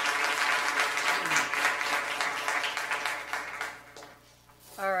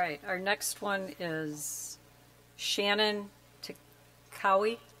 All right, our next one is Shannon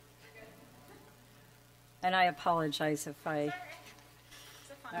Takawi. And I apologize if I...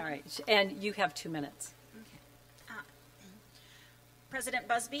 All right, and you have 2 minutes. President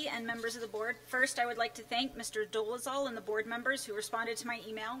Busby and members of the board, first I would like to thank Mr. Dolezal and the board members who responded to my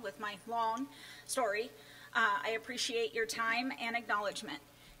email with my long story. I appreciate your time and acknowledgement.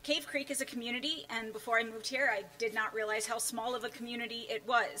 Cave Creek is a community, and before I moved here, I did not realize how small of a community it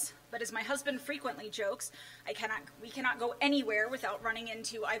was. But as my husband frequently jokes, we cannot go anywhere without running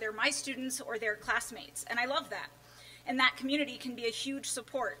into either my students or their classmates, and I love that. And that community can be a huge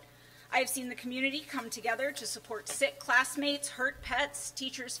support. I have seen the community come together to support sick classmates, hurt pets,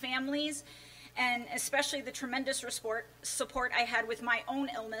 teachers' families, and especially the tremendous support I had with my own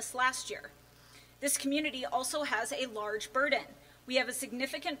illness last year. This community also has a large burden. We have a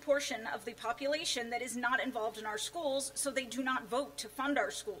significant portion of the population that is not involved in our schools, so they do not vote to fund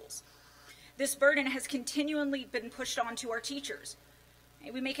our schools. This burden has continually been pushed onto our teachers.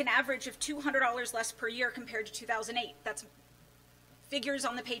 We make an average of $200 less per year compared to 2008. That's figures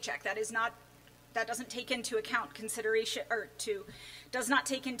on the paycheck. That doesn't take into account does not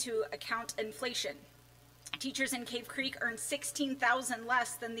take into account inflation. Teachers in Cave Creek earn $16,000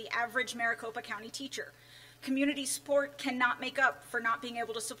 less than the average Maricopa County teacher. Community support cannot make up for not being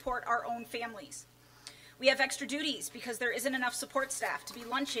able to support our own families. We have extra duties because there isn't enough support staff to be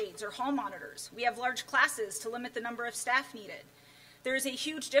lunch aides or hall monitors. We have large classes to limit the number of staff needed. There is a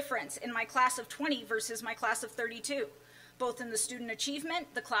huge difference in my class of 20 versus my class of 32, both in the student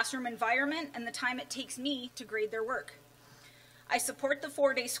achievement, the classroom environment, and the time it takes me to grade their work. I support the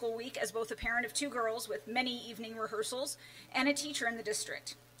 4-day school week as both a parent of 2 girls with many evening rehearsals and a teacher in the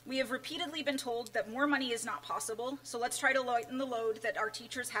district. We have repeatedly been told that more money is not possible, so let's try to lighten the load that our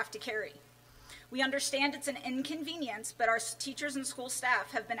teachers have to carry. We understand it's an inconvenience, but our teachers and school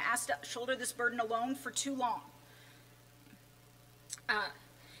staff have been asked to shoulder this burden alone for too long.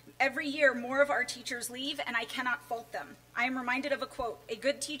 Every year, more of our teachers leave, and I cannot fault them. I am reminded of a quote: "A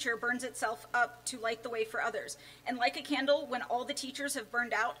good teacher burns itself up to light the way for others." And like a candle, when all the teachers have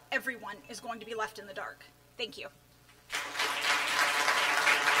burned out, everyone is going to be left in the dark. Thank you.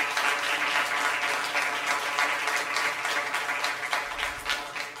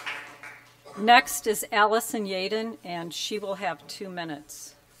 Next is Allison Yaden, and she will have 2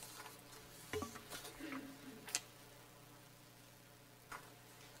 minutes.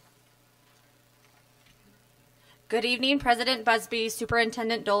 Good evening, President Busby,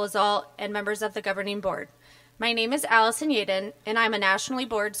 Superintendent Dolezal, and members of the governing board. My name is Allison Yaden, and I'm a nationally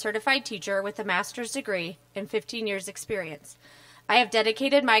board certified teacher with a master's degree and 15 years experience. I have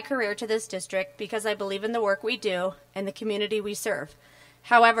dedicated my career to this district because I believe in the work we do and the community we serve.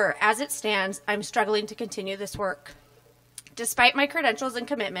 However, as it stands, I'm struggling to continue this work. Despite my credentials and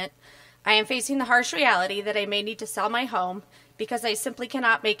commitment, I am facing the harsh reality that I may need to sell my home because I simply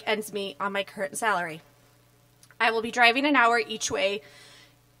cannot make ends meet on my current salary. I will be driving an hour each way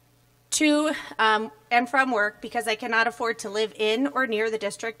to and from work because I cannot afford to live in or near the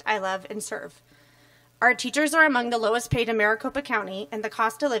district I love and serve. Our teachers are among the lowest paid in Maricopa County, and the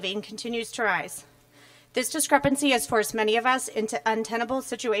cost of living continues to rise. This discrepancy has forced many of us into untenable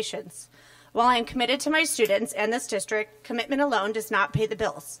situations. While I am committed to my students and this district, commitment alone does not pay the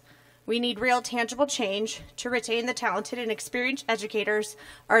bills. We need real, tangible change to retain the talented and experienced educators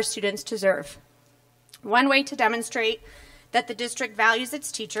our students deserve. One way to demonstrate that the district values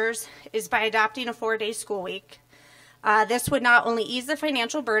its teachers is by adopting a 4-day school week. This would not only ease the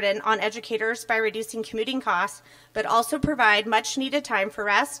financial burden on educators by reducing commuting costs, but also provide much needed time for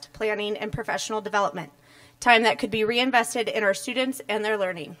rest, planning, and professional development, time that could be reinvested in our students and their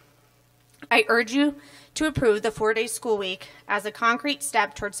learning. I urge you to approve the 4-day school week as a concrete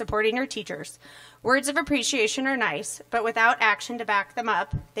step towards supporting your teachers. Words of appreciation are nice, but without action to back them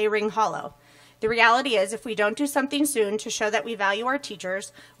up, they ring hollow. The reality is, if we don't do something soon to show that we value our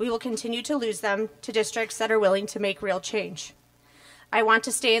teachers, we will continue to lose them to districts that are willing to make real change. I want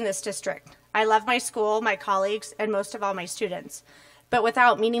to stay in this district. I love my school, my colleagues, and most of all, my students. But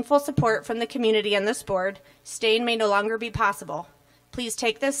without meaningful support from the community and this board, staying may no longer be possible. Please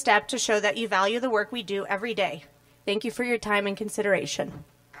take this step to show that you value the work we do every day. Thank you for your time and consideration.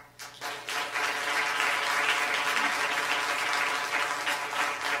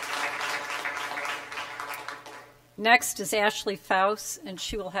 Next is Ashley Faust, and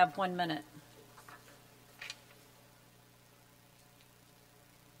she will have 1 minute.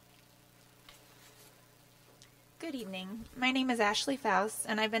 Good evening. My name is Ashley Faust,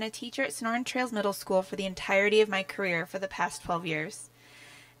 and I've been a teacher at Sonoran Trails Middle School for the entirety of my career for the past 12 years.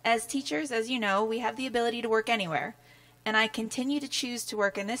 As teachers, as you know, we have the ability to work anywhere, and I continue to choose to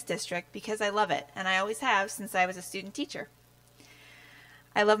work in this district because I love it, and I always have since I was a student teacher.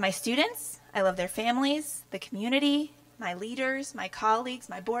 I love my students, I love their families, the community, my leaders, my colleagues,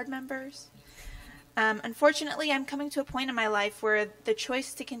 my board members. Unfortunately, I'm coming to a point in my life where the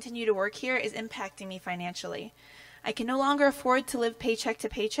choice to continue to work here is impacting me financially. I can no longer afford to live paycheck to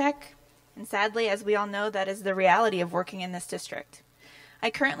paycheck, and sadly, as we all know, that is the reality of working in this district. I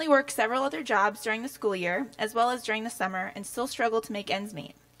currently work several other jobs during the school year, as well as during the summer, and still struggle to make ends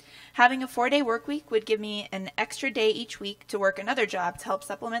meet. Having a 4-day work week would give me an extra day each week to work another job to help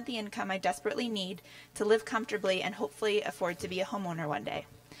supplement the income I desperately need to live comfortably and hopefully afford to be a homeowner one day.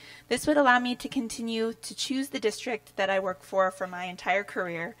 This would allow me to continue to choose the district that I work for my entire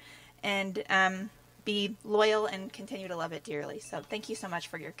career and be loyal and continue to love it dearly. So thank you so much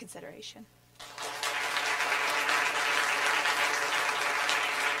for your consideration.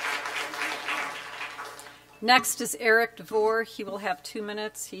 Next is Eric DeVore. He will have 2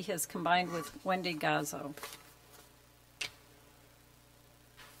 minutes. He has combined with Wendy Gazzo.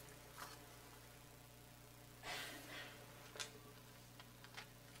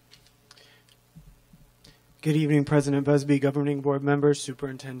 Good evening, President Busby, Governing Board members,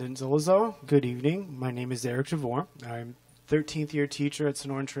 Superintendent Zolazal. Good evening. My name is Eric DeVore. I'm 13th year teacher at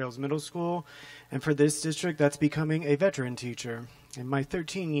Sonoran Trails Middle School, and for this district, that's becoming a veteran teacher. In my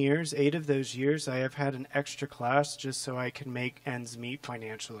 13 years, 8 of those years, I have had an extra class just so I can make ends meet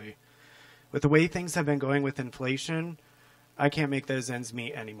financially. With the way things have been going with inflation, I can't make those ends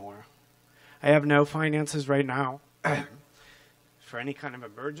meet anymore. I have no finances right now for any kind of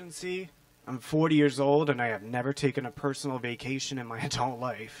emergency. I'm 40 years old and I have never taken a personal vacation in my adult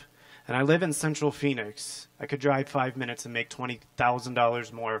life. And I live in Central Phoenix. I could drive 5 minutes and make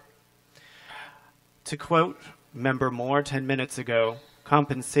 $20,000 more. To quote Member Moore 10 minutes ago,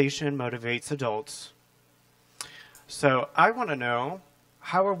 compensation motivates adults. So I want to know,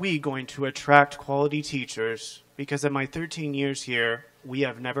 how are we going to attract quality teachers? Because in my 13 years here, we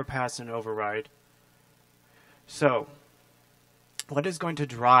have never passed an override. So what is going to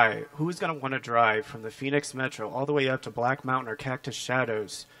drive, who is going to want to drive from the Phoenix Metro all the way up to Black Mountain or Cactus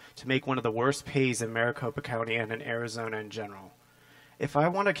Shadows to make one of the worst pays in Maricopa County and in Arizona in general? If I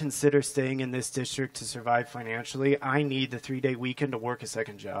want to consider staying in this district to survive financially, I need the 3-day weekend to work a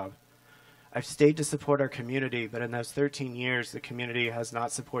second job. I've stayed to support our community, but in those 13 years, the community has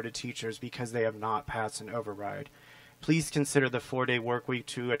not supported teachers because they have not passed an override. Please consider the 4-day work week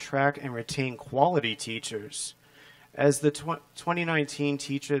to attract and retain quality teachers. As the 2019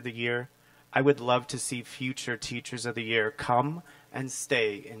 Teacher of the Year, I would love to see future Teachers of the Year come and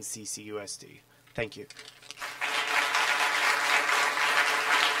stay in CCUSD. Thank you.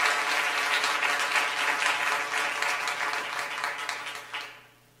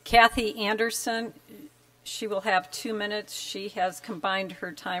 Kathy Anderson, she will have 2 minutes. She has combined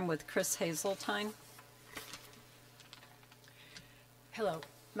her time with Chris Hazeltine. Hello,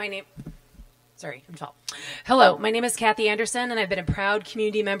 I'm tall. Hello, my name is Kathy Anderson, and I've been a proud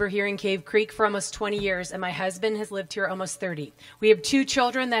community member here in Cave Creek for almost 20 years, and my husband has lived here almost 30. We have 2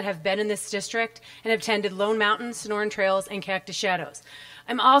 children that have been in this district and have attended Lone Mountain, Sonoran Trails, and Cactus Shadows.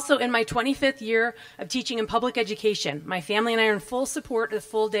 I'm also in my 25th year of teaching in public education. My family and I are in full support of the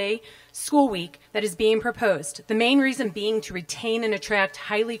full-day school week that is being proposed, the main reason being to retain and attract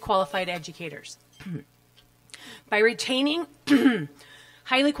highly qualified educators. By retaining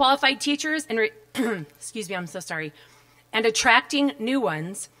highly qualified teachers and excuse me, I'm so sorry, and attracting new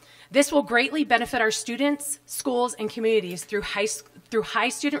ones, this will greatly benefit our students, schools, and communities through high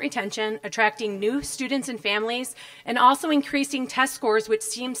student retention, attracting new students and families, and also increasing test scores, which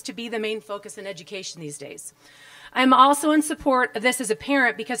seems to be the main focus in education these days. I'm also in support of this as a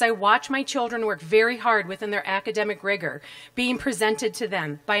parent because I watch my children work very hard within their academic rigor being presented to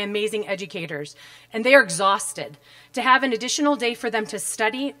them by amazing educators, and they are exhausted. To have an additional day for them to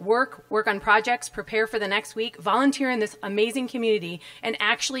study, work on projects, prepare for the next week, volunteer in this amazing community, and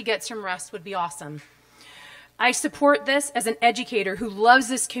actually get some rest would be awesome. I support this as an educator who loves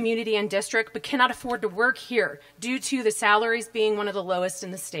this community and district but cannot afford to work here due to the salaries being one of the lowest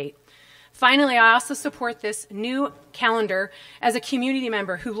in the state. Finally, I also support this new calendar as a community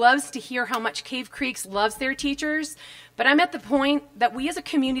member who loves to hear how much Cave Creek loves their teachers, but I'm at the point that we as a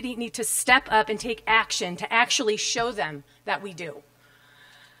community need to step up and take action to actually show them that we do.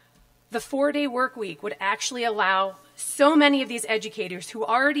 The 4-day work week would actually allow so many of these educators who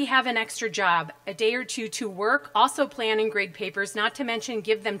already have an extra job, a day or two to work, also plan and grade papers, not to mention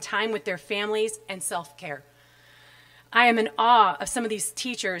give them time with their families and self-care. I am in awe of some of these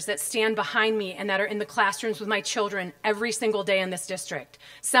teachers that stand behind me and that are in the classrooms with my children every single day in this district.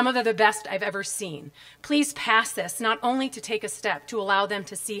 Some of them are the best I've ever seen. Please pass this, not only to take a step to allow them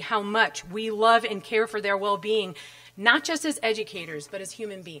to see how much we love and care for their well-being, not just as educators, but as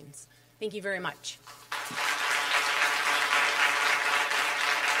human beings. Thank you very much.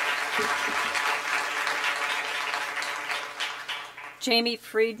 Jamie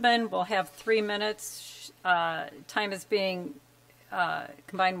Friedman will have 3 minutes. Time is being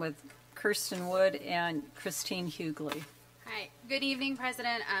combined with Kirsten Wood and Christine Hughley. Hi. Good evening,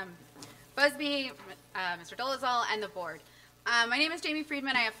 President Busby, Mr. Dolezal, and the board. My name is Jamie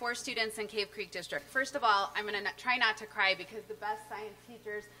Friedman. I have 4 students in Cave Creek District. First of all, I'm going to try not to cry because the best science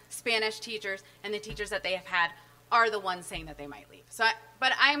teachers, Spanish teachers, and the teachers that they have had are the ones saying that they might leave.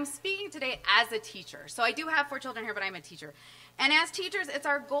 But I'm speaking today as a teacher. So I do have 4 children here, but I'm a teacher. And as teachers, it's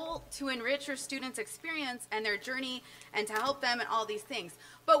our goal to enrich your students' experience and their journey and to help them in all these things.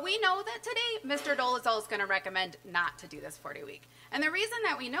 But we know that today, Mr. Dolezal is going to recommend not to do this 4-day week. And the reason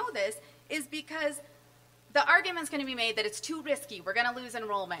that we know this is because the argument's going to be made that it's too risky. We're going to lose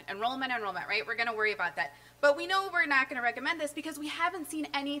enrollment, right? We're going to worry about that. But we know we're not going to recommend this because we haven't seen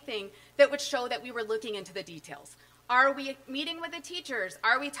anything that would show that we were looking into the details. Are we meeting with the teachers?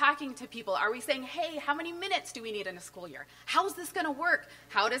 Are we talking to people? Are we saying, hey, how many minutes do we need in a school year? How's this going to work?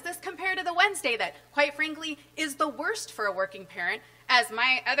 How does this compare to the Wednesday that, quite frankly, is the worst for a working parent, as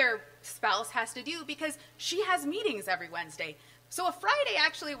my other spouse has to do because she has meetings every Wednesday? So a Friday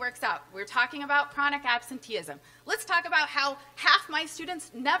actually works out. We're talking about chronic absenteeism. Let's talk about how half my students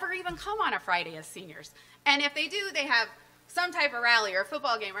never even come on a Friday as seniors. And if they do, they have some type of rally or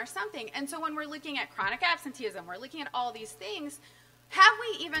football game or something. And so when we're looking at chronic absenteeism, we're looking at all these things, have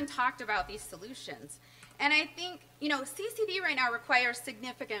we even talked about these solutions? And I think, CCD right now requires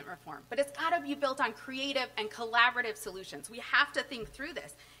significant reform, but it's got to be built on creative and collaborative solutions. We have to think through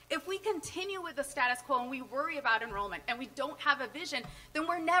this. If we continue with the status quo and we worry about enrollment and we don't have a vision, then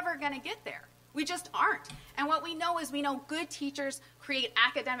we're never going to get there. We just aren't. And what we know is good teachers create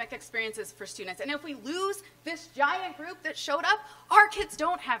academic experiences for students. And if we lose this giant group that showed up, our kids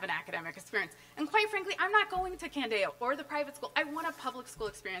don't have an academic experience. And quite frankly, I'm not going to Candeo or the private school. I want a public school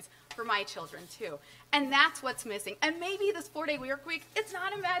experience for my children too. And that's what's missing. And maybe this 4-day work week, it's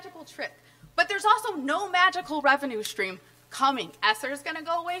not a magical trick. But there's also no magical revenue stream coming. ESSER is going to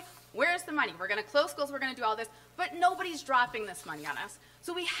go away. Where's the money? We're going to close schools. We're going to do all this. But nobody's dropping this money on us.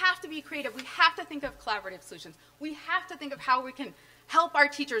 So we have to be creative. We have to think of collaborative solutions. We have to think of how we can help our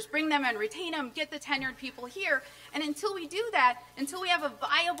teachers, bring them in, retain them, get the tenured people here. And until we do that, until we have a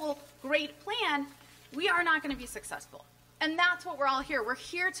viable, great plan, we are not going to be successful. And that's what we're all here. We're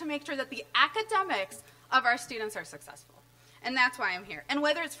here to make sure that the academics of our students are successful. And that's why I'm here. And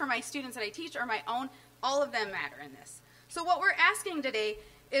whether it's for my students that I teach or my own, all of them matter in this. So what we're asking today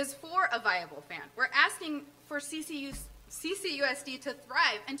is for a viable plan. We're asking for CCUSD to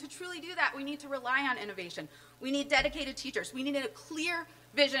thrive, and to truly do that, we need to rely on innovation. We need dedicated teachers. We need a clear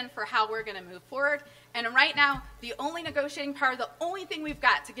vision for how we're going to move forward. And right now, the only negotiating power, the only thing we've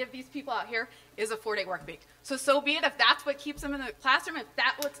got to give these people out here is a 4-day work week. So be it. If that's what keeps them in the classroom, if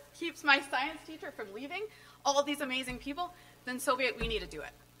that's what keeps my science teacher from leaving, all of these amazing people, then so be it. We need to do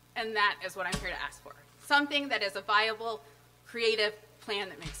it. And that is what I'm here to ask for. Something that is a viable, creative plan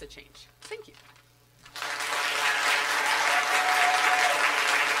that makes a change. Thank you.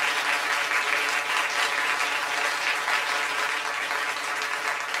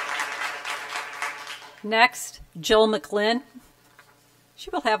 Next, Jill McLinn. She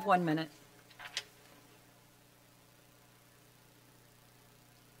will have 1 minute.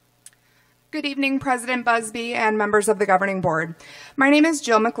 Good evening, President Busby and members of the governing board. My name is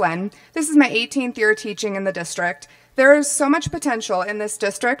Jill McLinn. This is my 18th year teaching in the district. There is so much potential in this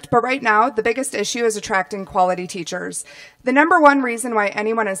district, but right now the biggest issue is attracting quality teachers. The number one reason why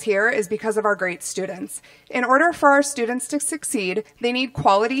anyone is here is because of our great students. In order for our students to succeed, they need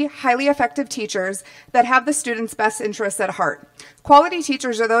quality, highly effective teachers that have the students' best interests at heart. Quality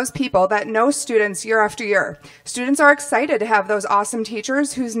teachers are those people that know students year after year. Students are excited to have those awesome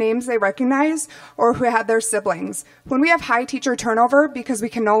teachers whose names they recognize or who had their siblings. When we have high teacher turnover because we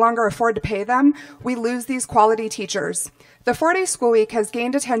can no longer afford to pay them, we lose these quality teachers. The 4-day school week has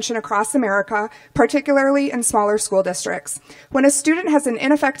gained attention across America, particularly in smaller school districts. When a student has an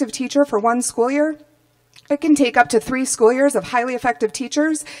ineffective teacher for one school year, it can take up to 3 school years of highly effective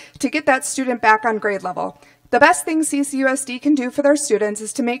teachers to get that student back on grade level. The best thing CCUSD can do for their students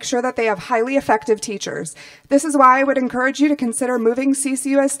is to make sure that they have highly effective teachers. This is why I would encourage you to consider moving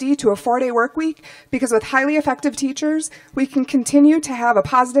CCUSD to a 4-day work week, because with highly effective teachers, we can continue to have a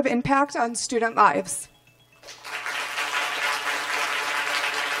positive impact on student lives.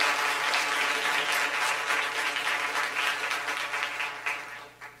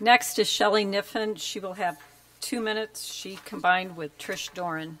 Next is Shelley Niffen. She will have 2 minutes. She combined with Trish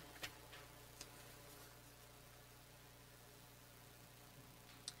Doran.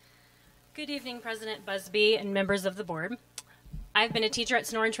 Good evening, President Busby and members of the board. I've been a teacher at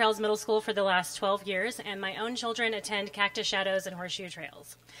Sonoran Trails Middle School for the last 12 years, and my own children attend Cactus Shadows and Horseshoe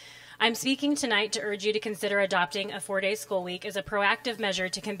Trails. I'm speaking tonight to urge you to consider adopting a 4-day school week as a proactive measure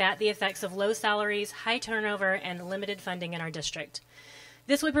to combat the effects of low salaries, high turnover, and limited funding in our district.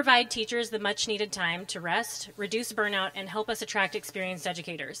 This would provide teachers the much-needed time to rest, reduce burnout, and help us attract experienced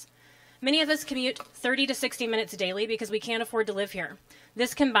educators. Many of us commute 30 to 60 minutes daily because we can't afford to live here.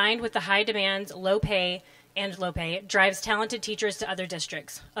 This, combined with the high demands, low pay, and low pay drives talented teachers to other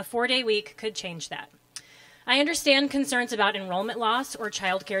districts. A 4-day week could change that. I understand concerns about enrollment loss or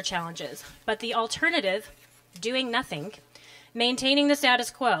childcare challenges, but the alternative, doing nothing, maintaining the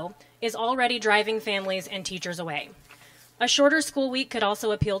status quo, is already driving families and teachers away. A shorter school week could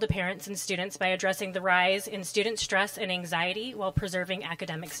also appeal to parents and students by addressing the rise in student stress and anxiety while preserving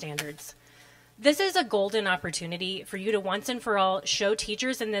academic standards. This is a golden opportunity for you to once and for all show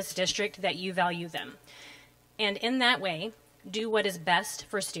teachers in this district that you value them. And in that way, do what is best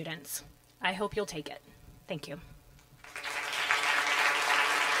for students. I hope you'll take it. Thank you.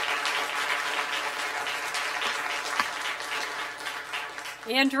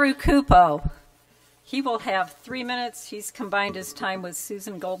 Andrew Cupo. He will have 3 minutes. He's combined his time with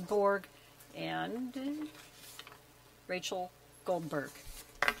Susan Goldborg and Rachel Goldberg.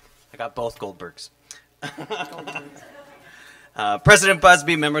 I got both Goldbergs. President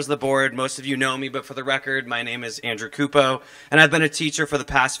Busby, members of the board, most of you know me, but for the record, my name is Andrew Cupo, and I've been a teacher for the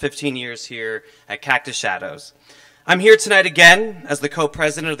past 15 years here at Cactus Shadows. I'm here tonight again as the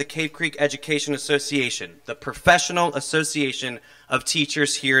co-president of the Cave Creek Education Association, the professional association of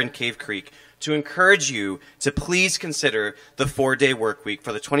teachers here in Cave Creek, to encourage you to please consider the 4-day work week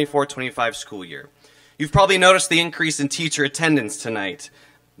for the 24-25 school year. You've probably noticed the increase in teacher attendance tonight.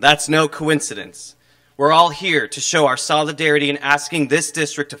 That's no coincidence. We're all here to show our solidarity in asking this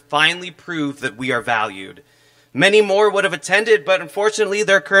district to finally prove that we are valued. Many more would have attended, but unfortunately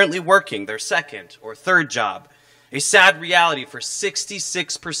they're currently working their second or third job. A sad reality for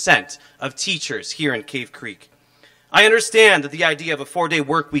 66% of teachers here in Cave Creek. I understand that the idea of a 4-day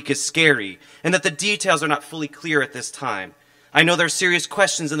work week is scary and that the details are not fully clear at this time. I know there are serious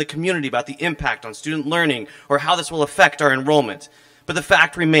questions in the community about the impact on student learning or how this will affect our enrollment. But the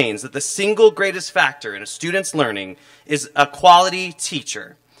fact remains that the single greatest factor in a student's learning is a quality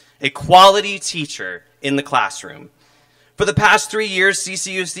teacher in the classroom. For the past 3 years,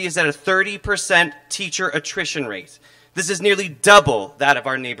 CCUSD has had a 30% teacher attrition rate. This is nearly double that of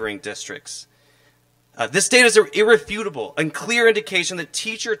our neighboring districts. This data is an irrefutable and clear indication that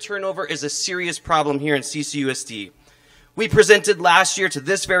teacher turnover is a serious problem here in CCUSD. We presented last year to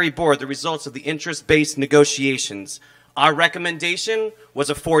this very board the results of the interest-based negotiations. Our recommendation was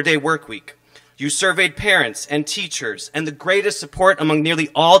a 4-day work week. You surveyed parents and teachers, and the greatest support among nearly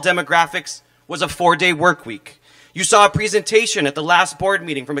all demographics was a 4-day work week. You saw a presentation at the last board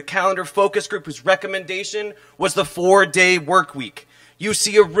meeting from a calendar focus group whose recommendation was the 4-day work week. You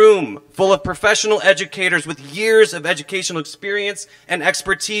see a room full of professional educators with years of educational experience and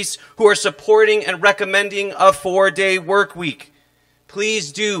expertise who are supporting and recommending a 4-day work week.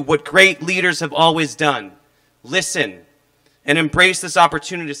 Please do what great leaders have always done. Listen and embrace this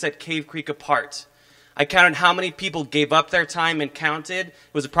opportunity to set Cave Creek apart. I counted how many people gave up their time and counted. It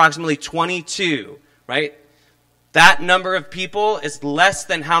was approximately 22, right? That number of people is less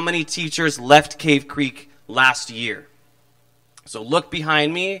than how many teachers left Cave Creek last year. So look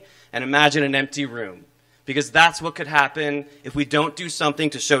behind me and imagine an empty room, because that's what could happen if we don't do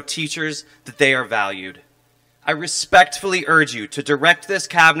something to show teachers that they are valued. I respectfully urge you to direct this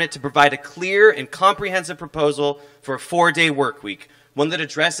cabinet to provide a clear and comprehensive proposal for a 4-day work week, one that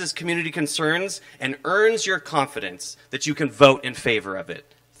addresses community concerns and earns your confidence that you can vote in favor of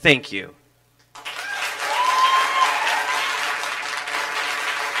it. Thank you.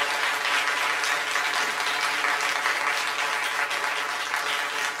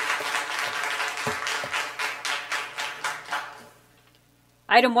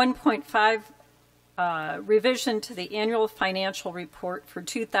 Item 1.5, revision to the annual financial report for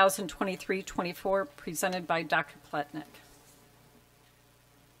 2023-24, presented by Dr. Pletnick.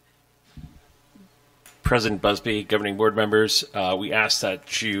 President Busby, governing board members, we ask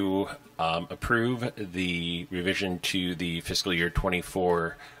that you approve the revision to the fiscal year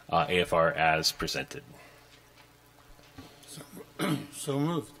 24 AFR as presented. So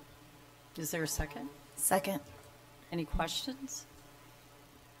moved. Is there a second? Second. Any questions?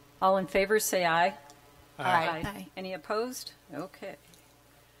 All in favor, say aye. Aye. Aye. Any opposed? Okay.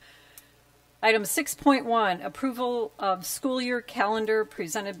 Item 6.1, approval of school year calendar,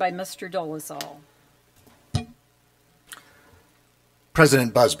 presented by Mr. Dolezal.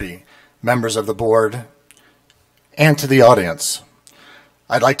 President Busby, members of the board, and to the audience,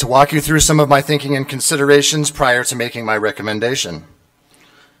 I'd like to walk you through some of my thinking and considerations prior to making my recommendation.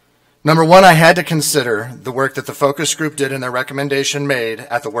 Number one, I had to consider the work that the focus group did in their recommendation made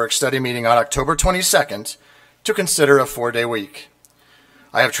at the work study meeting on October 22nd to consider a 4-day week.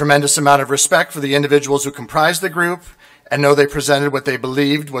 I have tremendous amount of respect for the individuals who comprised the group and know they presented what they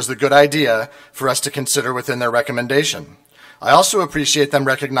believed was the good idea for us to consider within their recommendation. I also appreciate them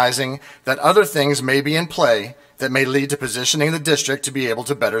recognizing that other things may be in play that may lead to positioning the district to be able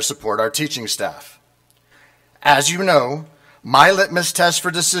to better support our teaching staff. As you know, my litmus test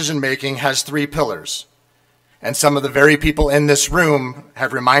for decision making has 3 pillars, and some of the very people in this room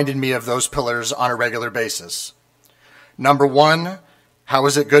have reminded me of those pillars on a regular basis. Number 1, how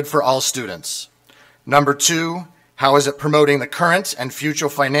is it good for all students? Number 2, how is it promoting the current and future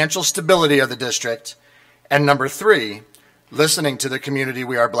financial stability of the district? And number 3, listening to the community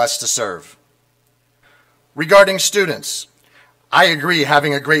we are blessed to serve. Regarding students, I agree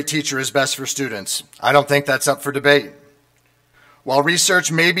having a great teacher is best for students. I don't think that's up for debate. While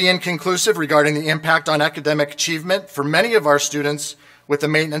research may be inconclusive regarding the impact on academic achievement for many of our students with the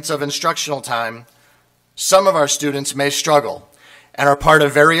maintenance of instructional time, some of our students may struggle and are part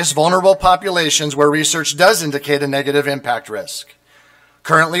of various vulnerable populations where research does indicate a negative impact risk.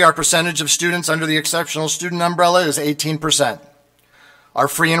 Currently, our percentage of students under the exceptional student umbrella is 18%. Our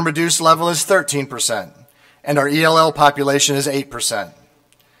free and reduced level is 13%, and our ELL population is 8%.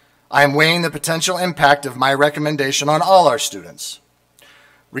 I am weighing the potential impact of my recommendation on all our students.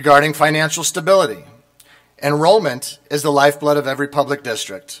 Regarding financial stability, enrollment is the lifeblood of every public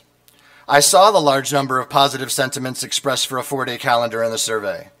district. I saw the large number of positive sentiments expressed for a 4-day calendar in the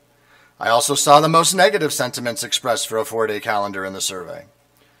survey. I also saw the most negative sentiments expressed for a 4-day calendar in the survey.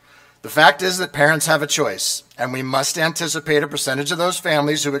 The fact is that parents have a choice, and we must anticipate a percentage of those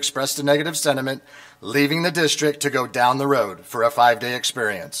families who expressed a negative sentiment leaving the district to go down the road for a 5-day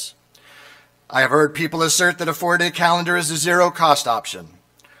experience. I have heard people assert that a 4-day calendar is a zero-cost option.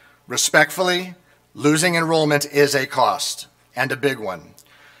 Respectfully, losing enrollment is a cost, and a big one.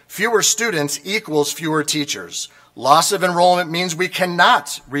 Fewer students equals fewer teachers. Loss of enrollment means we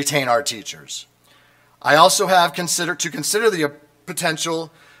cannot retain our teachers. I also have to consider the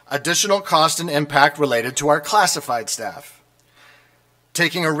potential additional cost and impact related to our classified staff.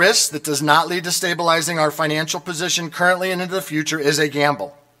 Taking a risk that does not lead to stabilizing our financial position currently and into the future is a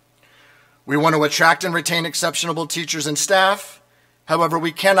gamble. We want to attract and retain exceptional teachers and staff. However,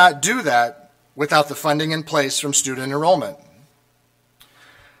 we cannot do that without the funding in place from student enrollment.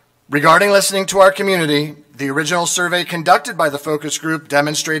 Regarding listening to our community, the original survey conducted by the focus group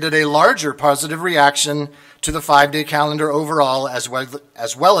demonstrated a larger positive reaction to the 5-day calendar overall, as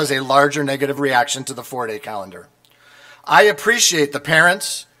well as a larger negative reaction to the 4-day calendar. I appreciate the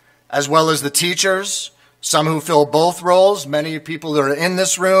parents, as well as the teachers, some who fill both roles, many people that are in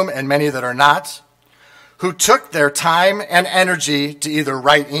this room and many that are not, who took their time and energy to either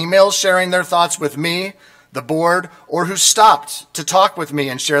write emails sharing their thoughts with me, the board, or who stopped to talk with me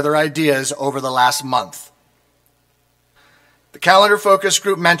and share their ideas over the last month. The calendar focus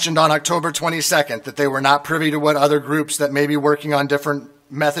group mentioned on October 22nd that they were not privy to what other groups that may be working on different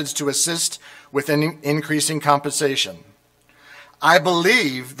methods to assist with increasing compensation. I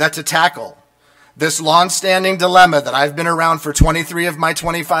believe that to tackle this long-standing dilemma that I've been around for 23 of my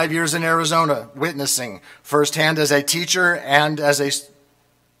 25 years in Arizona, witnessing firsthand as a teacher and as an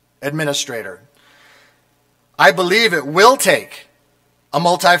administrator, I believe it will take a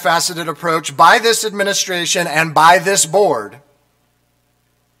multifaceted approach by this administration and by this board.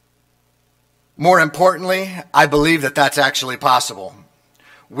 More importantly, I believe that that's actually possible.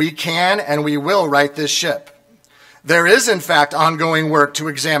 We can and we will right this ship. There is, in fact, ongoing work to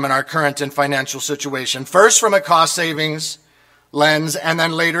examine our current and financial situation, first from a cost savings lens, and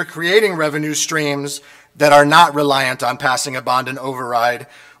then later creating revenue streams that are not reliant on passing a bond and override,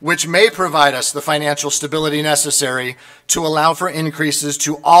 which may provide us the financial stability necessary to allow for increases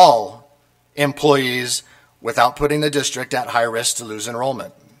to all employees without putting the district at high risk to lose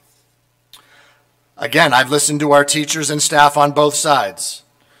enrollment. Again, I've listened to our teachers and staff on both sides.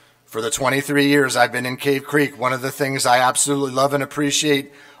 For the 23 years I've been in Cave Creek, one of the things I absolutely love and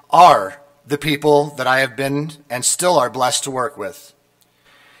appreciate are the people that I have been and still are blessed to work with.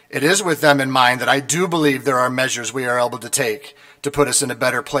 It is with them in mind that I do believe there are measures we are able to take to put us in a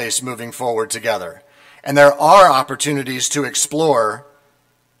better place moving forward together. And there are opportunities to explore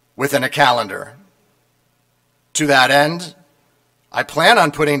within a calendar. To that end, I plan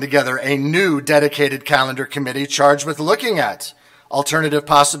on putting together a new dedicated calendar committee charged with looking at alternative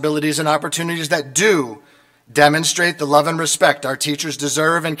possibilities and opportunities that do demonstrate the love and respect our teachers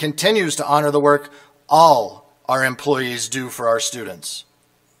deserve and continues to honor the work all our employees do for our students.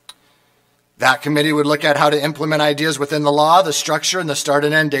 That committee would look at how to implement ideas within the law, the structure, and the start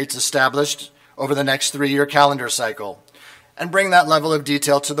and end dates established over the next 3-year calendar cycle, and bring that level of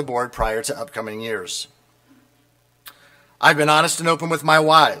detail to the board prior to upcoming years. I've been honest and open with my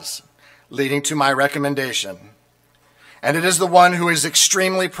whys, leading to my recommendation. and it is the one who is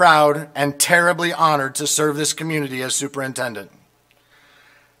extremely proud and terribly honored to serve this community as superintendent.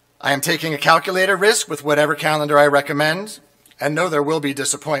 I am taking a calculated risk with whatever calendar I recommend, and know there will be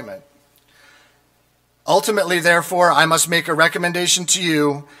disappointment. Ultimately, therefore, I must make a recommendation to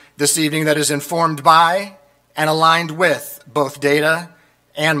you this evening that is informed by and aligned with both data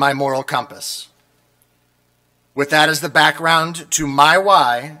and my moral compass. With that as the background to my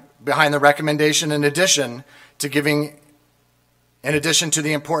why behind the recommendation, in addition to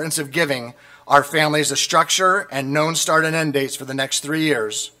the importance of giving our families a structure and known start and end dates for the next 3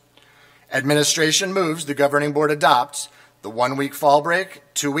 years, administration moves the governing board adopts the 1-week fall break,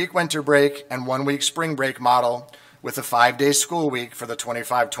 2-week winter break, and 1-week spring break model with a 5-day school week for the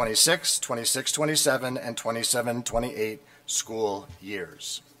 25-26, 26-27, and 27-28 school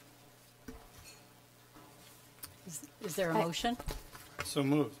years. Is there a motion? So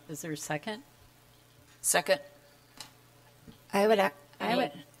moved. Is there a second? Second.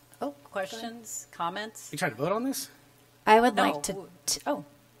 Questions, comments? You trying to vote on this? I would No. like to. Oh,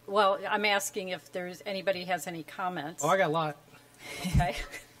 well, I'm asking if there's anybody has any comments. Oh, I got a lot. Okay,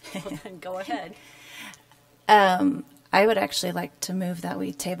 well, then go ahead. I would actually like to move that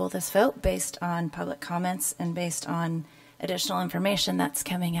we table this vote based on public comments and based on additional information that's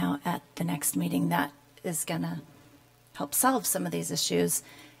coming out at the next meeting that is going to help solve some of these issues.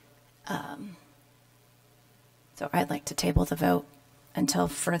 So I'd like to table the vote until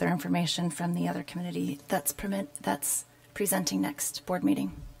further information from the other committee that's presenting next board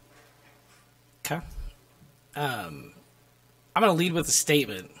meeting. Okay. I'm going to lead with a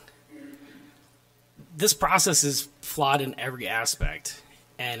statement. This process is flawed in every aspect,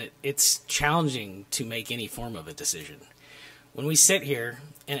 and it's challenging to make any form of a decision. When we sit here,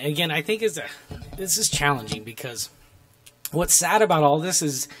 and again, I think this is challenging because what's sad about all this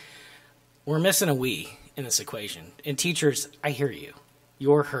is we're missing a we in this equation. And teachers, I hear you.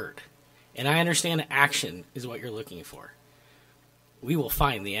 You're hurt. And I understand action is what you're looking for. We will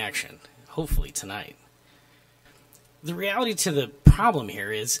find the action, hopefully tonight. The reality to the problem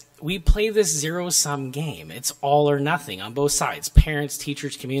here is we play this zero-sum game. It's all or nothing on both sides, parents,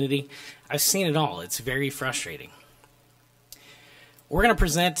 teachers, community. I've seen it all. It's very frustrating. We're going to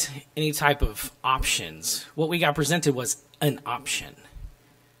present any type of options. What we got presented was an option.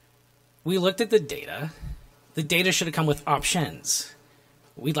 We looked at the data. The data should have come with options.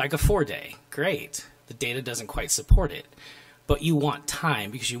 We'd like a 4-day. Great. The data doesn't quite support it. But you want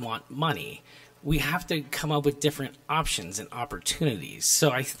time because you want money. We have to come up with different options and opportunities.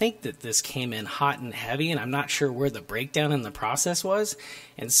 So I think that this came in hot and heavy, and I'm not sure where the breakdown in the process was.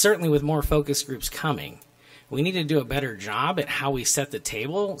 And certainly with more focus groups coming, we need to do a better job at how we set the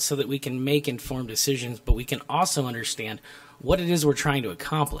table so that we can make informed decisions, but we can also understand what it is we're trying to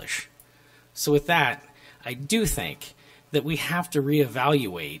accomplish. So with that, I do think that we have to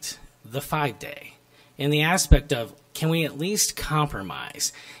reevaluate the 5-day in the aspect of, can we at least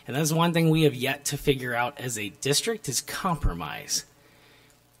compromise? And that's one thing we have yet to figure out as a district is compromise.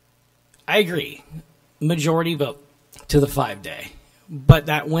 I agree. Majority vote to the 5-day. But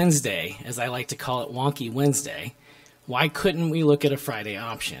that Wednesday, as I like to call it Wonky Wednesday, why couldn't we look at a Friday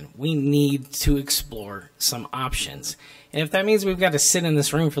option? We need to explore some options. And if that means we've got to sit in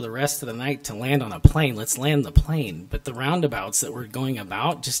this room for the rest of the night to land on a plane, let's land the plane. But the roundabouts that we're going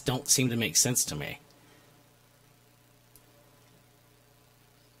about just don't seem to make sense to me.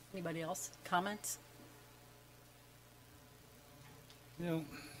 Anybody else? Comments? You know,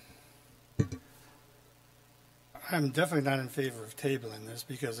 I'm definitely not in favor of tabling this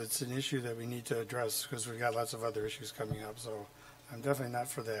because it's an issue that we need to address because we've got lots of other issues coming up. So I'm definitely not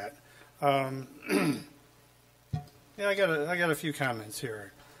for that. Yeah, I got a few comments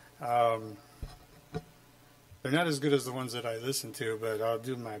here. They're not as good as the ones that I listened to, but I'll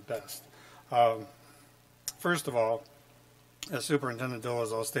do my best. First of all, as Superintendent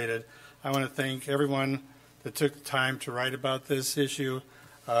Dolezal stated, I want to thank everyone that took the time to write about this issue.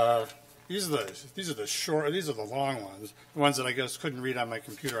 These are the long ones, the ones that I guess couldn't read on my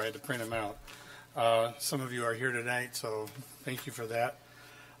computer. I had to print them out. Some of you are here tonight, so thank you for that.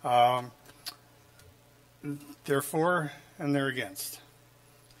 They're for and they're against.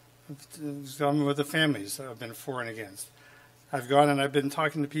 Some with the families have been for and against. I've gone and I've been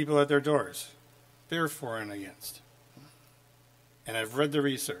talking to people at their doors. They're for and against. And I've read the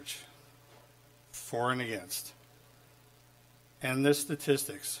research, for and against. And the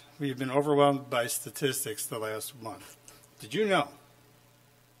statistics. We've been overwhelmed by statistics the last month. Did you know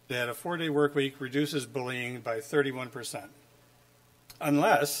that a 4-day work week reduces bullying by 31%?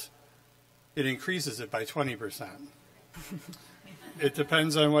 Unless it increases it by 20%. It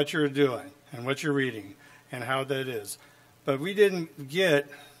depends on what you're doing and what you're reading. and how that is. But we didn't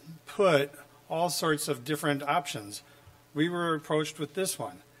put all sorts of different options. We were approached with this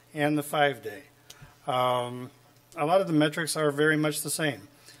one and the 5-day. A lot of the metrics are very much the same.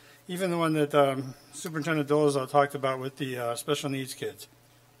 Even the one that Superintendent Dolezal talked about with the special needs kids.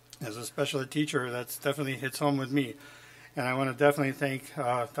 As a special ed teacher, that's definitely hits home with me. And I want to definitely thank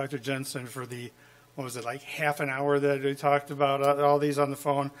Dr. Jensen for the, what was it, like half an hour that we talked about all these on the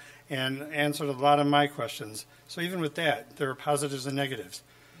phone and answered a lot of my questions. So even with that, there are positives and negatives.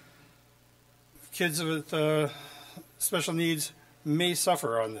 Kids with special needs may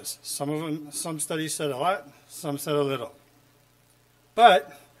suffer on this. Some studies said a lot, some said a little.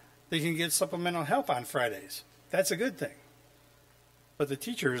 But they can get supplemental help on Fridays. That's a good thing. But the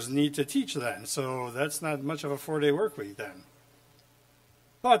teachers need to teach then, so that's not much of a 4-day work week then.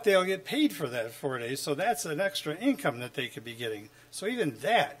 But they'll get paid for that 4 days, so that's an extra income that they could be getting. So even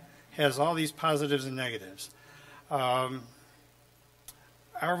that has all these positives and negatives. Are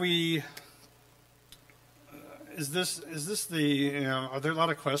there a lot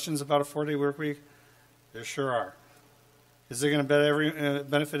of questions about a 4-day work week? There sure are. Is it going to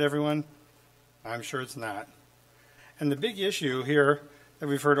benefit everyone? I'm sure it's not. And the big issue here that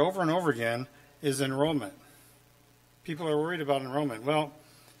we've heard over and over again is enrollment. People are worried about enrollment. Well,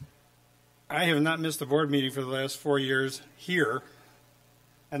 I have not missed a board meeting for the last 4 years here.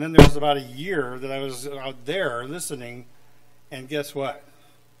 And then there was about a year that I was out there listening, and guess what?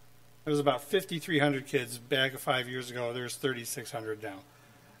 There was about 5,300 kids back 5 years ago. There's 3,600 now.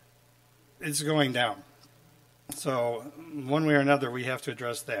 It's going down. So one way or another, we have to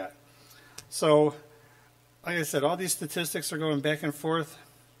address that. So, like I said, all these statistics are going back and forth.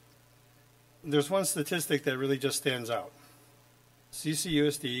 There's one statistic that really just stands out.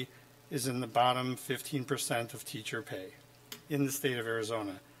 CCUSD is in the bottom 15% of teacher pay in the state of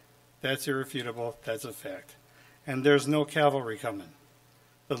Arizona. That's irrefutable. That's a fact. And there's no cavalry coming.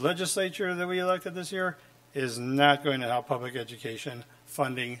 The legislature that we elected this year is not going to help public education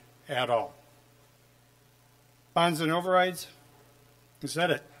funding at all. Bonds and overrides, who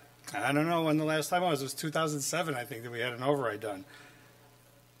said it? I don't know when the last time was. It was 2007, I think, that we had an override done.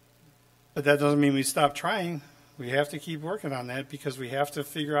 But that doesn't mean we stop trying. We have to keep working on that because we have to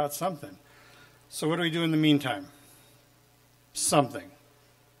figure out something. So what do we do in the meantime? Something.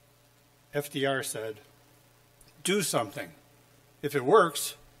 FDR said, do something. If it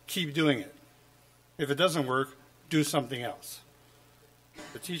works, keep doing it. If it doesn't work, do something else.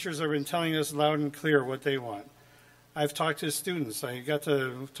 The teachers have been telling us loud and clear what they want. I've talked to students. I got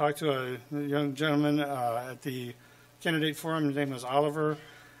to talk to a young gentleman at the candidate forum. His name was Oliver.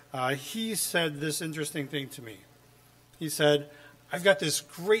 He said this interesting thing to me. He said, I've got this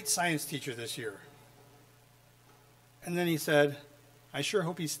great science teacher this year. And then he said, I sure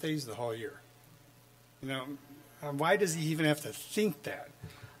hope he stays the whole year. You know, why does he even have to think that?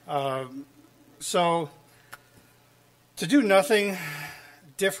 So to do nothing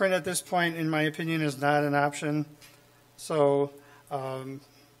different at this point, in my opinion, is not an option. So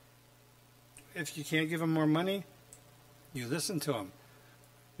if you can't give them more money, you listen to them.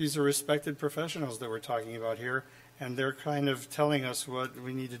 These are respected professionals that we're talking about here, and they're kind of telling us what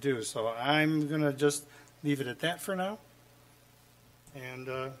we need to do. So I'm going to just leave it at that for now. And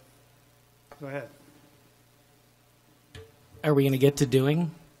go ahead. Are we going to get to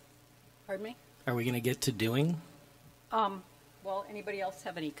doing? Pardon me? Are we going to get to doing? Well, anybody else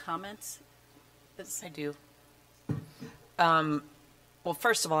have any comments? I do. Well,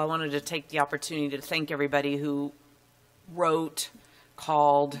 first of all, I wanted to take the opportunity to thank everybody who wrote,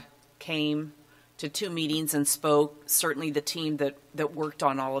 called, came to 2 meetings and spoke. Certainly the team that worked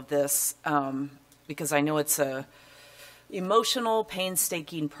on all of this, because I know it's a emotional,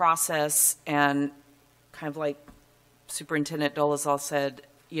 painstaking process, and kind of like Superintendent Dolezal said,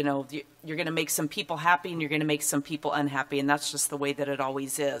 you know, you're going to make some people happy and you're going to make some people unhappy, and that's just the way that it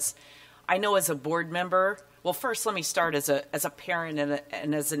always is. I know as a board member, well, first let me start as a parent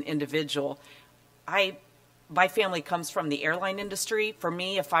and as an individual. My family comes from the airline industry. For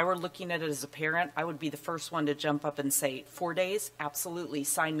me, if I were looking at it as a parent, I would be the first one to jump up and say, 4 days, absolutely,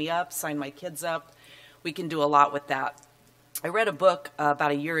 sign me up, sign my kids up. We can do a lot with that. I read a book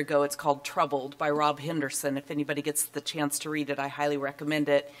about a year ago. It's called Troubled by Rob Henderson. If anybody gets the chance to read it, I highly recommend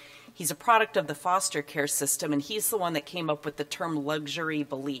it. He's a product of the foster care system, and he's the one that came up with the term luxury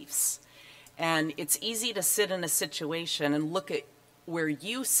beliefs. And it's easy to sit in a situation and look at where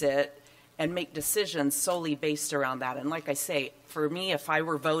you sit and make decisions solely based around that. And like I say, for me, if I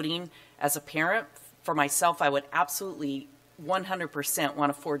were voting as a parent, for myself, I would absolutely 100%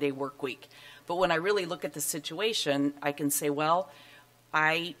 want a 4-day work week. But when I really look at the situation, I can say, well,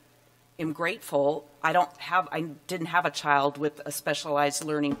 I am grateful. I didn't have a child with a specialized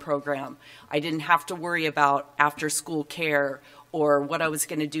learning program. I didn't have to worry about after school care or what I was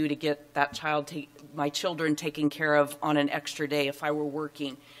going to do to get that my children taken care of on an extra day if I were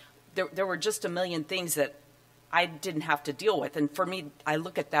working. There were just a million things that I didn't have to deal with. And for me, I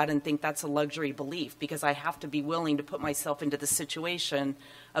look at that and think that's a luxury belief, because I have to be willing to put myself into the situation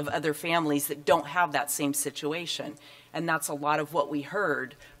of other families that don't have that same situation. And that's a lot of what we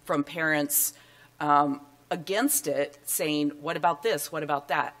heard from parents against it, saying, what about this? What about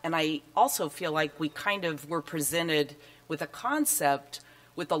that? And I also feel like we kind of were presented with a concept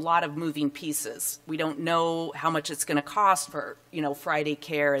with a lot of moving pieces. We don't know how much it's going to cost for, Friday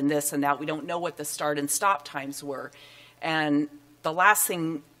care and this and that. We don't know what the start and stop times were. And the last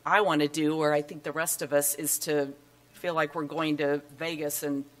thing I want to do, or I think the rest of us, is to feel like we're going to Vegas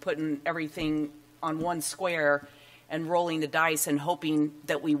and putting everything on one square and rolling the dice and hoping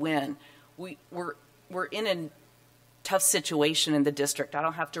that we win. We're in a tough situation in the district. I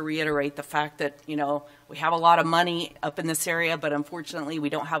don't have to reiterate the fact that, we have a lot of money up in this area, but unfortunately we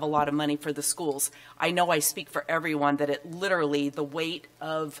don't have a lot of money for the schools. I know I speak for everyone that it literally, the weight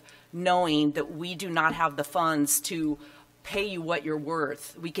of knowing that we do not have the funds to pay you what you're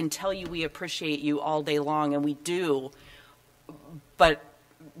worth. We can tell you we appreciate you all day long, and we do, but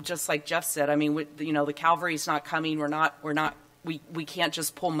just like Jeff said, I mean, the cavalry's not coming. We can't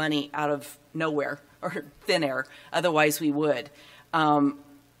just pull money out of nowhere or thin air. Otherwise we would.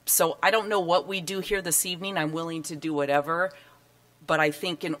 So I don't know what we do here this evening. I'm willing to do whatever, but I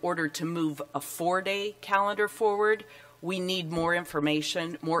think in order to move a 4-day calendar forward, we need more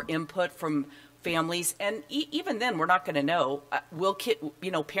information, more input from families. And even then, we're not going to know.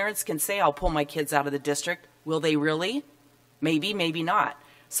 Parents can say, I'll pull my kids out of the district. Will they really? Maybe, maybe not.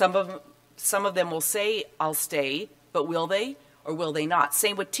 Some of them will say, I'll stay, but will they or will they not?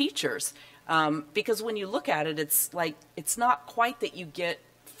 Same with teachers. Because when you look at it, it's like, it's not quite that you get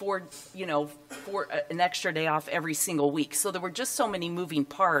for an extra day off every single week. So there were just so many moving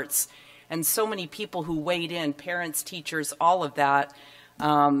parts and so many people who weighed in, parents, teachers, all of that,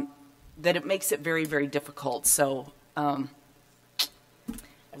 that it makes it very, very difficult. So those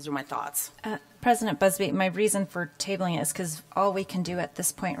are my thoughts. President Busby, my reason for tabling it is because all we can do at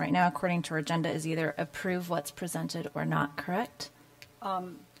this point right now, according to our agenda, is either approve what's presented or not, correct?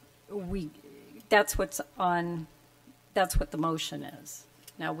 That's what the motion is.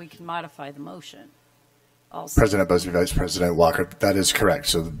 Now we can modify the motion also. President Busby, Vice President Walker, that is correct.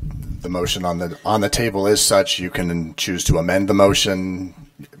 So the motion on the table is such. You can choose to amend the motion.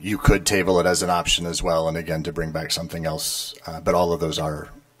 You could table it as an option as well, and again, to bring back something else. But all of those are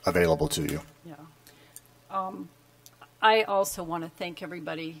available to you. Yeah. I also want to thank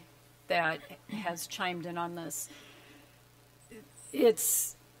everybody that has chimed in on this.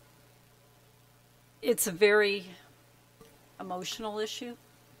 It's a very emotional issue.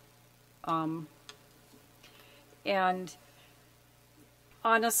 And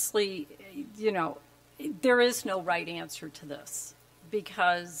honestly, there is no right answer to this,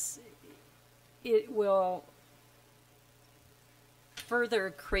 because it will further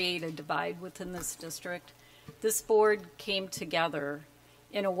create a divide within this district. This board came together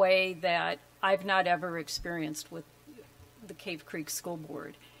in a way that I've not ever experienced with the Cave Creek School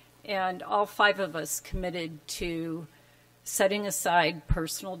Board. And all 5 of us committed to setting aside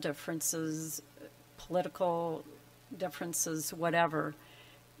personal differences, political differences, whatever,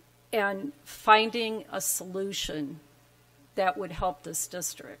 and finding a solution that would help this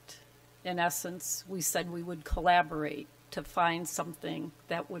district. In essence, we said we would collaborate to find something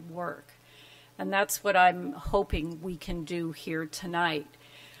that would work. And that's what I'm hoping we can do here tonight.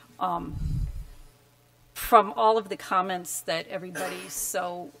 From all of the comments that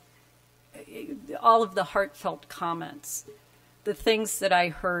all of the heartfelt comments, the things that I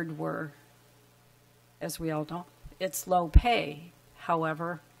heard were, as we all know, it's low pay.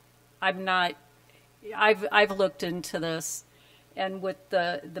 However, I've looked into this, and with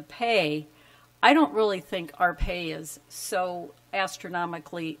the pay, I don't really think our pay is so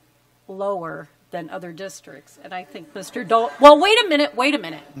astronomically lower than other districts. And I think Mr. Dole, well, wait a minute.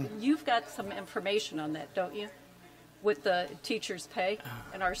 You've got some information on that, don't you? With the teachers' pay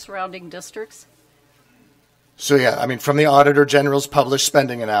in our surrounding districts? So yeah, I mean, from the Auditor General's published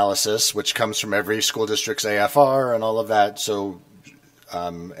spending analysis, which comes from every school district's AFR and all of that. So,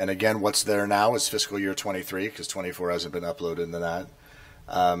 and again, what's there now is fiscal year 23, because 24 hasn't been uploaded into that.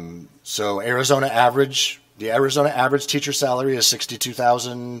 So the Arizona average teacher salary is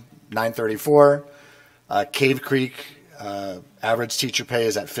 $62,934. Cave Creek average teacher pay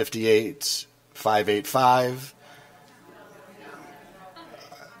is at $58,585.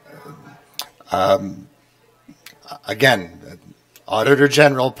 Again, Auditor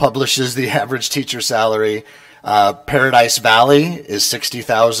General publishes the average teacher salary. Paradise Valley is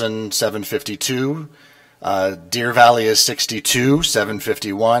 $60,752. Deer Valley is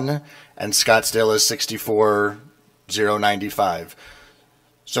 $62,751, and Scottsdale is $64,095.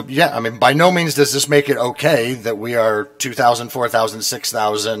 So yeah, I mean, by no means does this make it okay that we are 2,000, 4,000,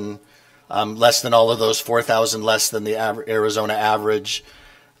 6,000 less than all of those, 4,000 less than the Arizona average.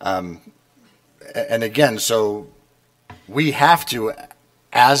 And again, so we have to,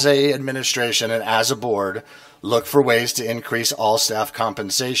 as a administration and as a board, look for ways to increase all staff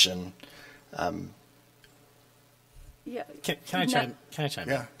compensation. Yeah. Can I chime in?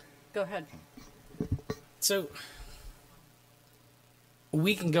 Yeah. Go ahead. So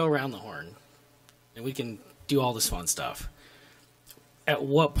we can go around the horn and we can do all this fun stuff. At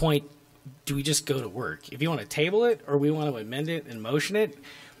what point do we just go to work? If you want to table it or we want to amend it and motion it,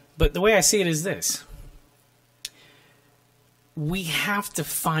 but the way I see it is this. We have to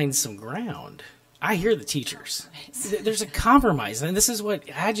find some ground. I hear the teachers. There's a compromise, and this is what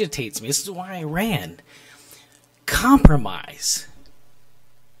agitates me. This is why I ran. Compromise.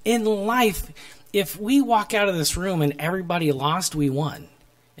 In life, if we walk out of this room and everybody lost, we won.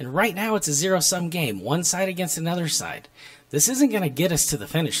 And right now it's a zero-sum game, one side against another side. This isn't going to get us to the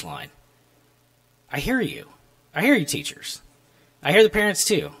finish line. I hear you. I hear you, teachers. I hear the parents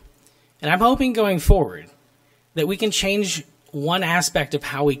too. And I'm hoping going forward that we can change one aspect of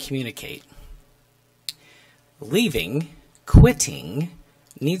how we communicate. Leaving, quitting,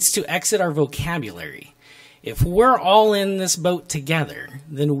 needs to exit our vocabulary. If we're all in this boat together,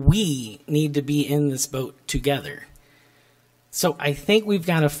 then we need to be in this boat together. So I think we've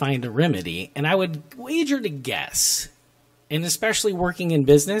got to find a remedy, and I would wager to guess, and especially working in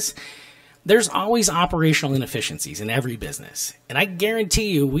business, there's always operational inefficiencies in every business. And I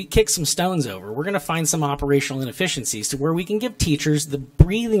guarantee you, we kick some stones over, we're going to find some operational inefficiencies to where we can give teachers the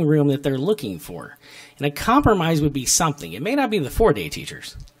breathing room that they're looking for. And a compromise would be something. It may not be the 4-day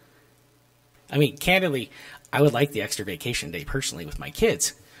teachers. I mean, candidly, I would like the extra vacation day personally with my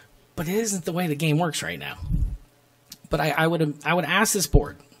kids, but it isn't the way the game works right now. But I would ask this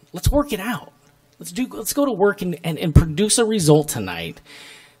board, let's work it out. Let's go to work and produce a result tonight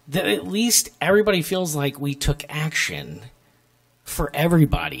that at least everybody feels like we took action for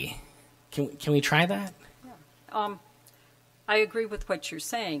everybody. Can we try that? Yeah. I agree with what you're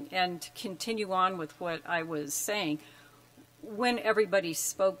saying, and to continue on with what I was saying, when everybody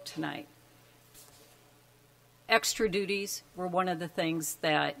spoke tonight, extra duties were one of the things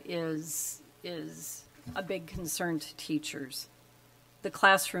that is a big concern to teachers. The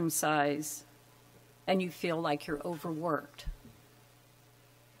classroom size, and you feel like you're overworked.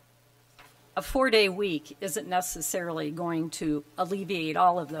 A 4-day week isn't necessarily going to alleviate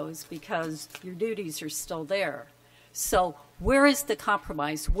all of those because your duties are still there. So where is the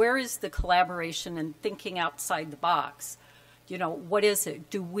compromise? Where is the collaboration and thinking outside the box? You know, what is it?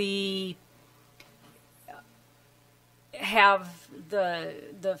 Do we have the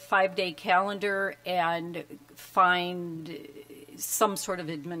 5-day calendar and find some sort of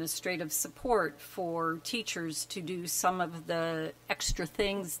administrative support for teachers to do some of the extra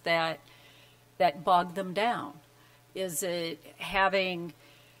things that bog them down? Is it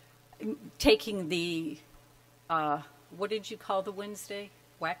taking the, what did you call the Wednesday?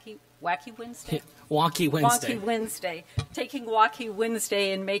 Wacky Wednesday? Wonky Wednesday. Wonky Wednesday. Taking Wacky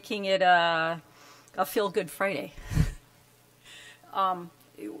Wednesday and making it a feel-good Friday.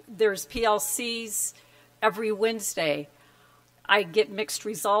 There's PLCs every Wednesday. I get mixed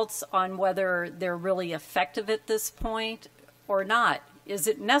results on whether they're really effective at this point or not. Is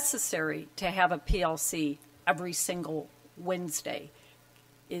it necessary to have a PLC every single Wednesday?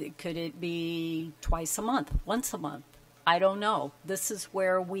 Could it be twice a month, once a month? I don't know. This is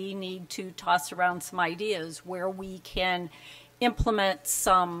where we need to toss around some ideas where we can implement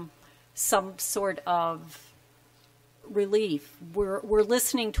some sort of relief. We're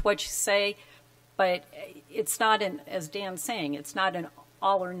listening to what you say, but it's not as Dan's saying, it's not an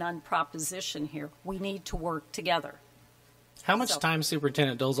all or none proposition here. We need to work together. How much time,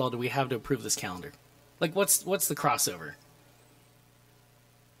 Superintendent Dolezal, do we have to approve this calendar? Like, what's the crossover?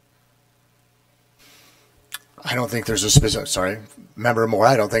 I don't think there's a specific, Member Moore,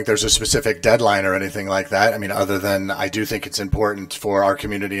 I don't think there's a specific deadline or anything like that. I mean, other than I do think it's important for our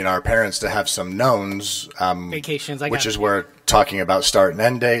community and our parents to have some knowns. Vacations, which is where talking about start and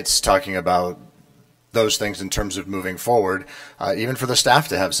end dates, talking about those things in terms of moving forward, even for the staff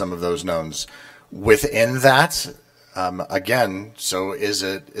to have some of those knowns. Within that, again, so is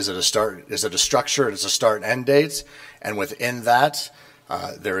it a structure? It's a start and end date, and within that,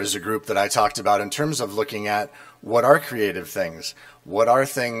 There is a group that I talked about in terms of looking at what are creative things. What are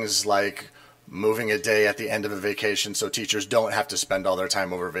things like moving a day at the end of a vacation so teachers don't have to spend all their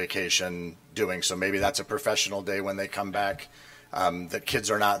time over vacation doing so. Maybe that's a professional day when they come back, that kids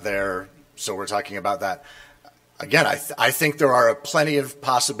are not there, so we're talking about that. Again, I think there are plenty of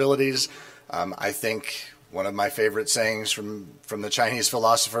possibilities. I think one of my favorite sayings from the Chinese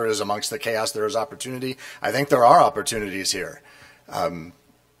philosopher is, amongst the chaos there is opportunity. I think there are opportunities here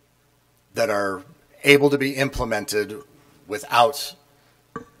that are able to be implemented without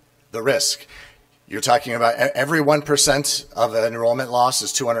the risk. You're talking about every 1% of an enrollment loss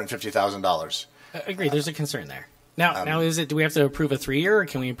is $250,000. I agree. There's a concern there. Now, do we have to approve a 3-year or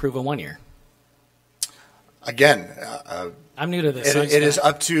can we approve a 1-year? Again, I'm new to this. It is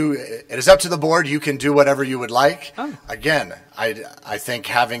up to the board. You can do whatever you would like. Oh. Again, I think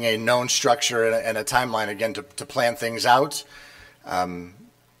having a known structure and a timeline again to plan things out.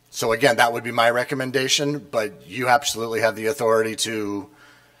 So again, that would be my recommendation. But you absolutely have the authority to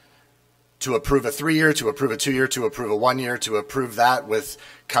approve a 3-year, to approve a 2-year, to approve a 1-year, to approve that with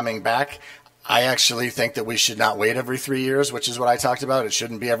coming back. I actually think that we should not wait every 3 years, which is what I talked about. It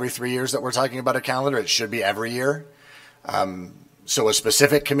shouldn't be every 3 years that we're talking about a calendar. It should be every year. So a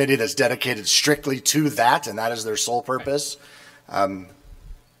specific committee that's dedicated strictly to that, and that is their sole purpose, I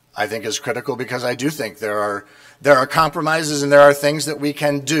think is critical, because I do think there are compromises and there are things that we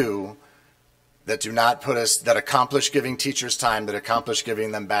can do that do not put us, that accomplish giving teachers time, that accomplish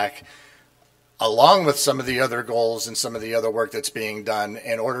giving them back, along with some of the other goals and some of the other work that's being done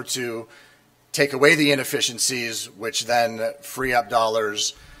in order to take away the inefficiencies, which then free up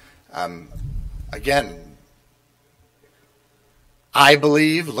dollars. Again, I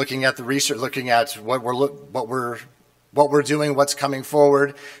believe, looking at the research, looking at what we're doing, what's coming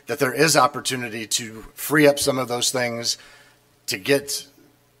forward, that there is opportunity to free up some of those things to get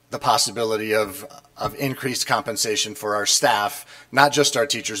the possibility of increased compensation for our staff, not just our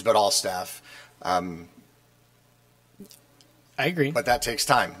teachers, but all staff. I agree. But that takes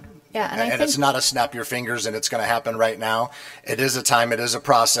time. Yeah, and I think it's not a snap your fingers and it's going to happen right now. It is a time, it is a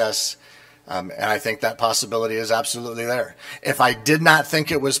process, and I think that possibility is absolutely there. If I did not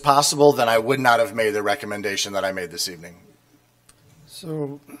think it was possible, then I would not have made the recommendation that I made this evening.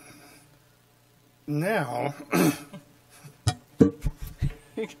 So now, I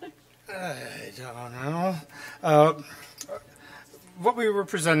don't know. What we were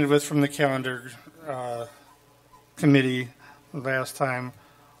presented with from the calendar committee last time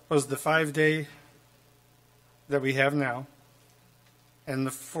was the 5-day that we have now and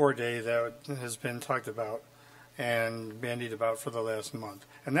the 4-day that has been talked about and bandied about for the last month.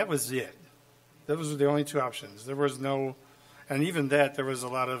 And that was it. Those were the only two options. There was no, and even that, there was a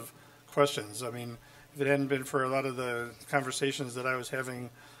lot of questions. I mean, if it hadn't been for a lot of the conversations that I was having,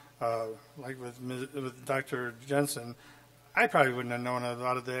 like with Dr. Jensen, I probably wouldn't have known a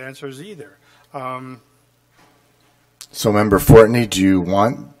lot of the answers either. So Member Fortney, do you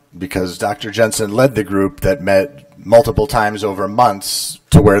want, because Dr. Jensen led the group that met multiple times over months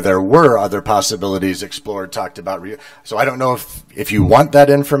to where there were other possibilities explored, talked about. So I don't know if you want that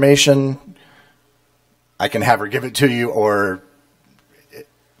information, I can have her give it to you, or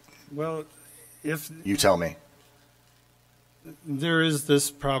well, if you tell me. There is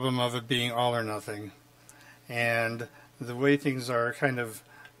this problem of it being all or nothing. And the way things are kind of,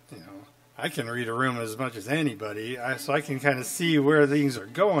 I can read a room as much as anybody, so I can kind of see where things are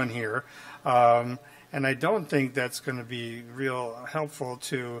going here. And I don't think that's going to be real helpful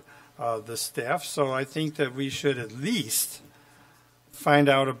to the staff. So I think that we should at least find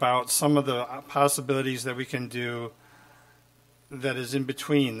out about some of the possibilities that we can do that is in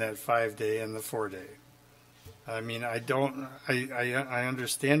between that 5-day and the 4-day. I mean, I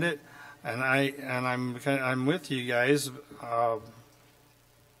understand it, and I'm with you guys.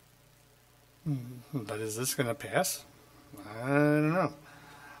 But is this going to pass? I don't know.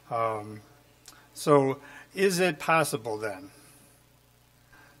 So is it possible then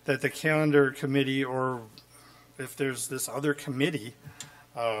that the calendar committee, or if there's this other committee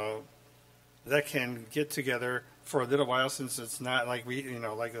that can get together for a little while, since it's not like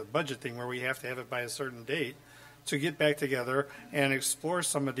like a budget thing where we have to have it by a certain date, to get back together and explore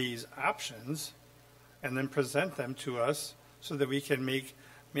some of these options and then present them to us so that we can make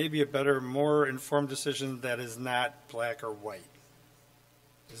maybe a better, more informed decision that is not black or white.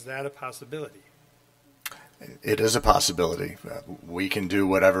 Is that a possibility? It is a possibility. We can do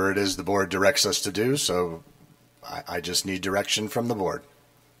whatever it is the board directs us to do, so I just need direction from the board.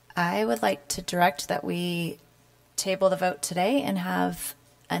 I would like to direct that we table the vote today and have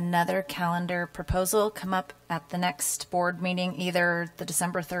another calendar proposal come up at the next board meeting, either the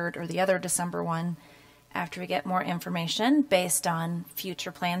December 3rd or the other December one, after we get more information based on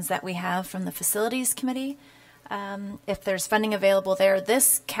future plans that we have from the facilities committee. If there's funding available there,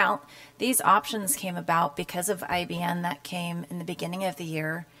 these options came about because of IBN that came in the beginning of the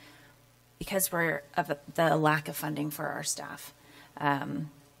year, because of the lack of funding for our staff.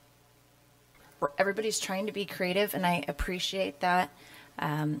 Everybody's trying to be creative, and I appreciate that.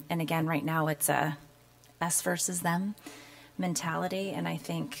 And again, right now it's a us versus them mentality, and I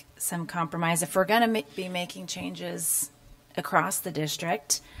think some compromise. If we're going to be making changes across the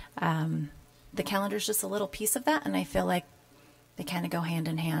district, the calendar's just a little piece of that, and I feel like they kind of go hand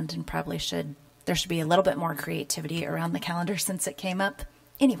in hand, and there should be a little bit more creativity around the calendar since it came up.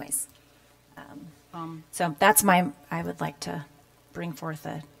 Anyways, so that's I would like to bring forth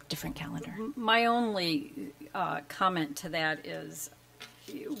a different calendar. My only comment to that is,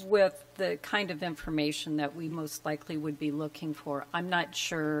 with the kind of information that we most likely would be looking for, I'm not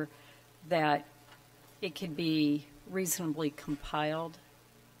sure that it could be reasonably compiled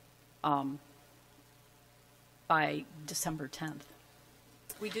by December 10th.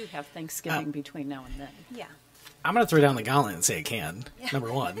 We do have Thanksgiving between now and then. Yeah. I'm going to throw down the gauntlet and say it can. Yeah.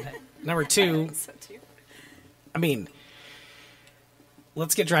 Number one. Number two, So too. I mean,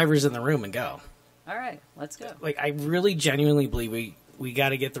 let's get drivers in the room and go. All right, let's go. Like, I really genuinely believe we got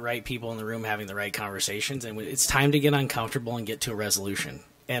to get the right people in the room having the right conversations, and it's time to get uncomfortable and get to a resolution.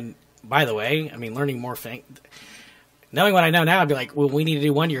 And by the way, I mean, learning more knowing what I know now, I'd be like, well, we need to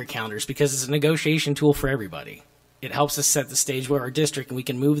do one-year calendars because it's a negotiation tool for everybody. It helps us set the stage where our district, and we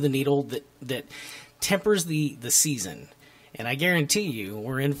can move the needle that tempers the season. And I guarantee you,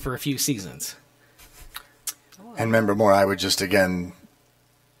 we're in for a few seasons. And Member Moore, I would just, again,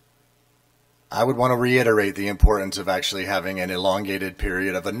 I would want to reiterate the importance of actually having an elongated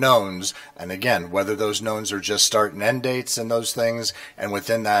period of a knowns. And again, whether those knowns are just start and end dates and those things, and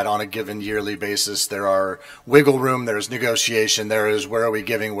within that on a given yearly basis, there are wiggle room, there's negotiation, there is where are we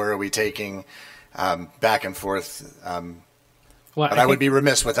giving, where are we taking, back and forth. But I would be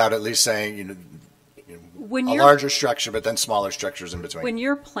remiss without at least saying, a larger structure, but then smaller structures in between. When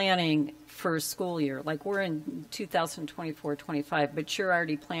you're planning for a school year, like we're in 2024-25, but you're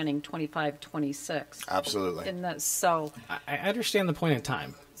already planning 25-26. Absolutely. In this, so I understand the point in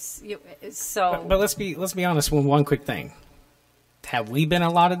time. So, but let's be honest with one quick thing. Have we been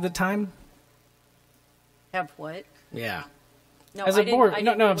allotted the time? have what? Yeah. No, as a board,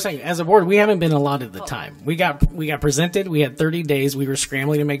 I'm saying as a board, we haven't been allotted the time. We got presented. We had 30 days. We were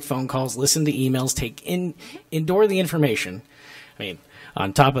scrambling to make phone calls, listen to emails, endure the information. I mean,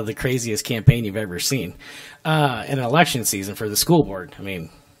 on top of the craziest campaign you've ever seen, in an election season for the school board. I mean,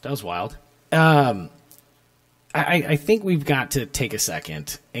 that was wild. I think we've got to take a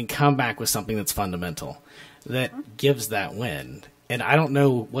second and come back with something that's fundamental that gives that win. And I don't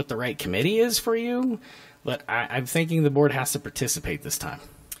know what the right committee is for you, but I'm thinking the board has to participate this time.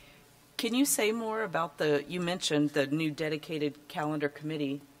 Can you say more about you mentioned the new dedicated calendar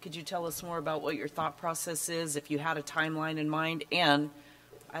committee. Could you tell us more about what your thought process is, if you had a timeline in mind? And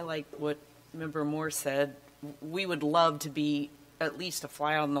I like what Member Moore said. We would love to be at least a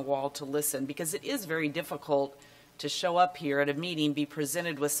fly on the wall to listen, because it is very difficult to show up here at a meeting, be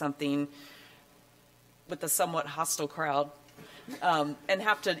presented with something with a somewhat hostile crowd, and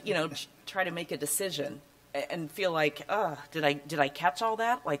have to, try to make a decision and feel like, did I catch all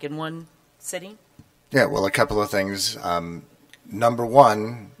that, like in one sitting? Yeah, well, a couple of things. Number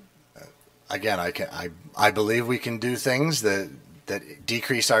one, again, I believe we can do things that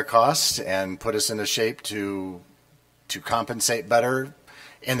decrease our costs and put us in a shape to compensate better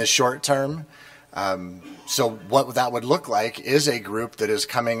in the short term. So what that would look like is a group that is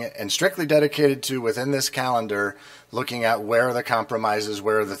coming and strictly dedicated to, within this calendar, looking at where are the compromises,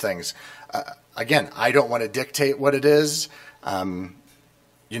 where are the things. Again, I don't want to dictate what it is.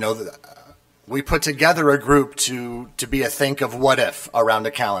 We put together a group to be a think of what if around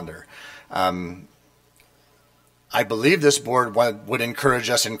the calendar. I believe this board would encourage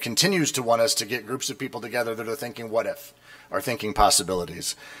us and continues to want us to get groups of people together that are thinking what if, or thinking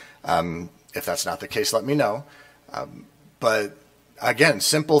possibilities. If that's not the case, let me know. But again,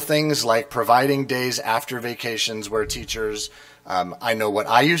 simple things like providing days after vacations where teachers, I know what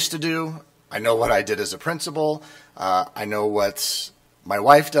I used to do. I know what I did as a principal. I know what my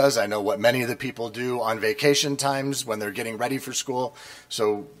wife does. I know what many of the people do on vacation times when they're getting ready for school.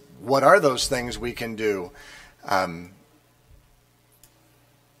 So what are those things we can do?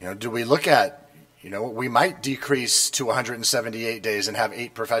 Do we look at, You know, we might decrease to 178 days and have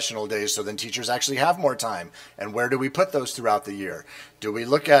 8 professional days so then teachers actually have more time. And where do we put those throughout the year? Do we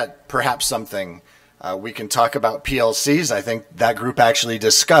look at perhaps something? We can talk about PLCs. I think that group actually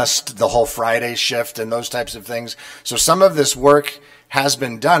discussed the whole Friday shift and those types of things. So some of this work has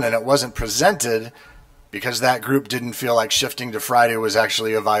been done and it wasn't presented because that group didn't feel like shifting to Friday was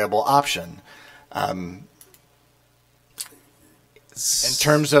actually a viable option. In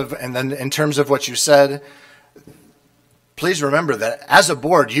terms of what you said, please remember that as a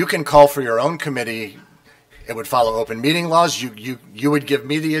board, you can call for your own committee. It would follow open meeting laws. You would give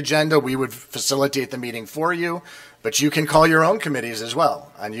me the agenda. We would facilitate the meeting for you. But you can call your own committees as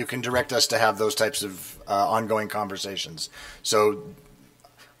well, and you can direct us to have those types of ongoing conversations. So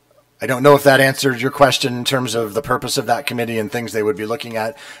I don't know if that answered your question in terms of the purpose of that committee and things they would be looking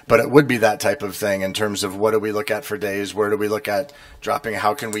at, but it would be that type of thing in terms of what do we look at for days, where do we look at dropping,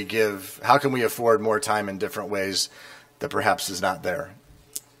 how can we afford more time in different ways that perhaps is not there.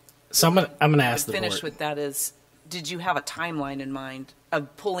 So I'm gonna ask the finish board. with that is, did you have a timeline in mind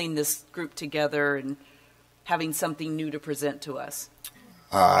of pulling this group together and having something new to present to us?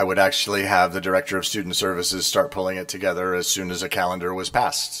 I would actually have the director of student services start pulling it together as soon as a calendar was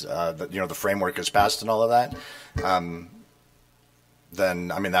passed. The framework is passed and all of that.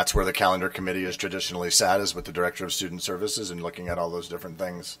 Then, I mean, that's where the calendar committee is traditionally sat, is with the director of student services and looking at all those different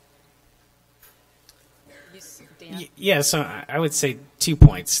things. Yeah, so I would say 2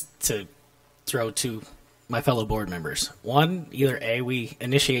 points to throw to my fellow board members. One, either A, we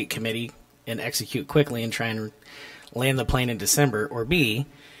initiate committee and execute quickly and try and land the plane in December, or B,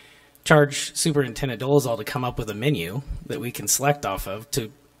 charge Superintendent Dolezal to come up with a menu that we can select off of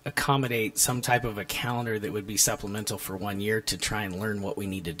to accommodate some type of a calendar that would be supplemental for 1 year to try and learn what we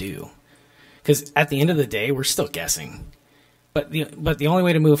need to do. Because at the end of the day, we're still guessing. But the only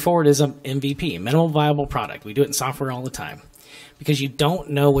way to move forward is an MVP, minimal viable product. We do it in software all the time. Because you don't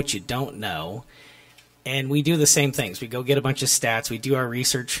know what you don't know. And we do the same things. We go get a bunch of stats. We do our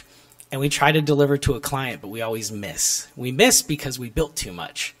research. And we try to deliver to a client, but we always miss. We miss because we built too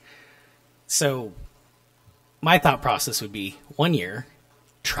much. So my thought process would be 1 year,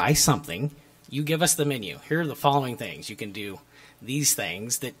 try something. You give us the menu. Here are the following things. You can do these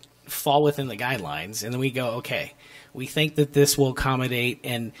things that fall within the guidelines. And then we go, okay, we think that this will accommodate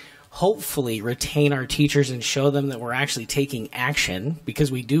and hopefully retain our teachers and show them that we're actually taking action because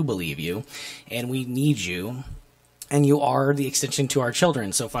we do believe you and we need you. And you are the extension to our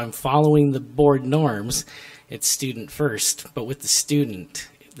children. So if I'm following the board norms, it's student first. But with the student,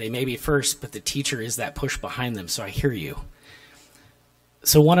 they may be first, but the teacher is that push behind them. So I hear you.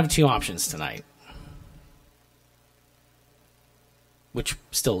 So one of 2 options tonight, which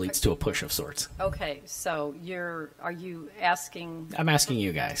still leads to a push of sorts. Okay, so are you asking? I'm asking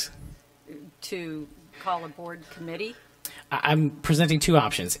you guys to call a board committee? I'm presenting 2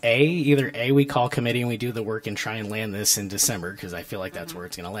 options. Either A, we call committee and we do the work and try and land this in December because I feel like that's where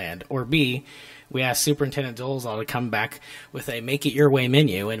it's going to land. Or B, we ask Superintendent Dolezal to come back with a make it your way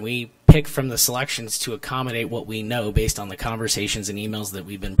menu and we pick from the selections to accommodate what we know based on the conversations and emails that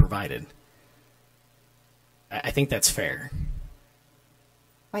we've been provided. I think that's fair.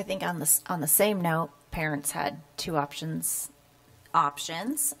 I think on the same note, parents had 2 options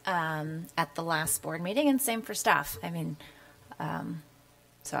at the last board meeting, and same for staff. I mean,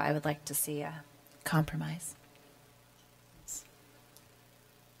 so I would like to see a compromise.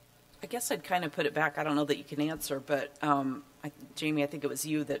 I guess I'd kind of put it back. I don't know that you can answer, but Jamie, I think it was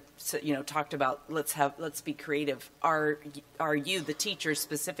you that talked about let's be creative. Are you, the teachers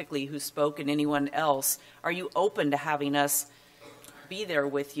specifically who spoke, and anyone else, are you open to having us be there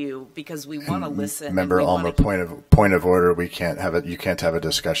with you because we want to listen? Member Alma, point of order. We can't have it. You can't have a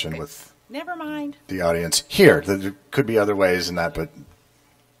discussion with. Never mind. The audience here. There could be other ways in that, but.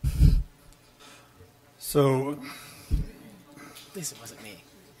 So. At least it wasn't me.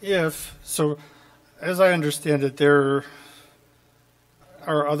 So, as I understand it, there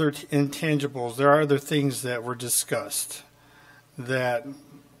are other intangibles. There are other things that were discussed that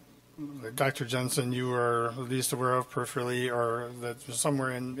Dr. Jensen, you were at least aware of peripherally, or that was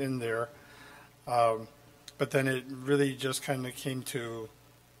somewhere in there. But then it really just kind of came to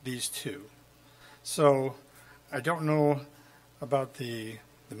these 2. So I don't know about the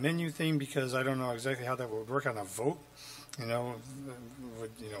menu thing because I don't know exactly how that would work on a vote. Would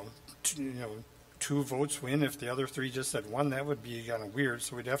 2 votes win if the other 3 just said 1? That would be kind of weird.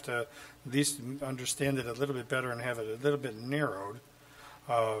 So we'd have to at least understand it a little bit better and have it a little bit narrowed.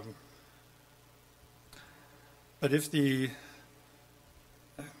 But if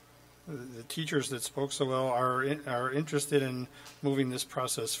the teachers that spoke so well are interested in moving this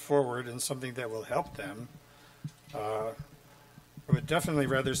process forward and something that will help them. I would definitely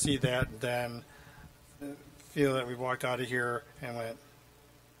rather see that than feel that we walked out of here and went,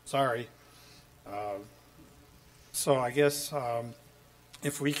 sorry. So I guess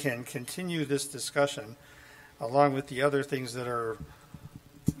if we can continue this discussion along with the other things that are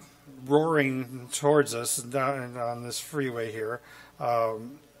roaring towards us down on this freeway here,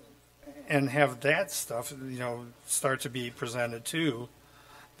 and have that stuff, start to be presented too,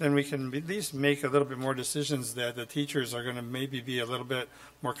 then we can at least make a little bit more decisions that the teachers are going to maybe be a little bit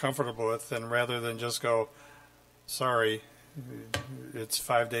more comfortable with, than rather than just go, sorry, it's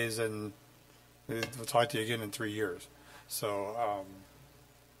 5 days and we'll talk to you again in 3 years. So,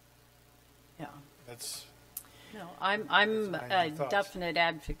 yeah, that's. No, I'm a definite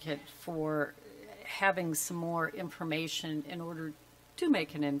advocate for having some more information in order to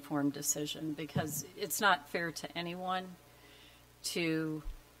make an informed decision, because it's not fair to anyone to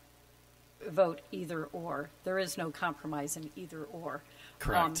vote either or. There is no compromise in either or.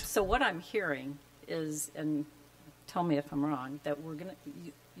 Correct. So what I'm hearing is, and tell me if I'm wrong, that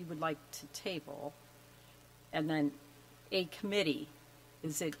you would like to table, and then a committee.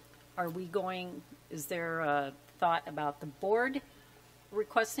 Is there a thought about the board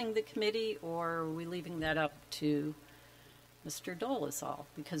requesting the committee, or are we leaving that up to Mr. Dolezal?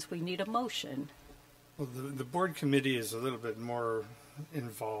 Because we need a motion. Well, the board committee is a little bit more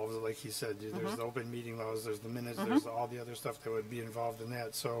involved, like he said. There's the open meeting laws, there's the minutes, there's all the other stuff that would be involved in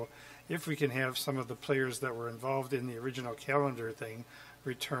that. So if we can have some of the players that were involved in the original calendar thing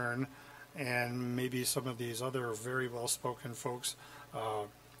return, and maybe some of these other very well-spoken folks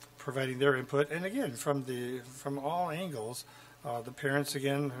providing their input, and again, from all angles, the parents,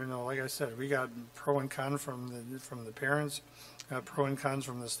 again, like I said, we got pro and con from the parents, pro and cons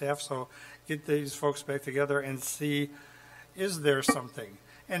from the staff. So get these folks back together and see, is there something?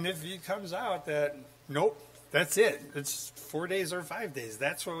 And if it comes out that nope, that's it, it's 4 days or 5 days,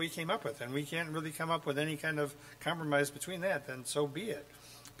 that's what we came up with, and we can't really come up with any kind of compromise between that, then so be it.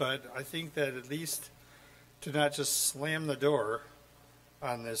 But I think that at least to not just slam the door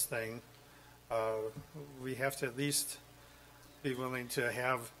on this thing, we have to at least be willing to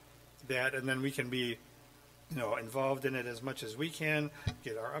have that, and then we can be, involved in it as much as we can,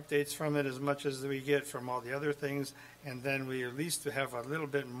 get our updates from it as much as we get from all the other things, and then we at least have a little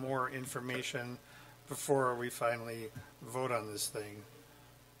bit more information before we finally vote on this thing.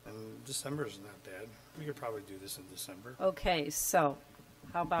 And December is not bad. We could probably do this in December. Okay, so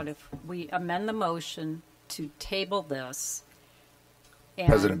how about if we amend the motion to table this? And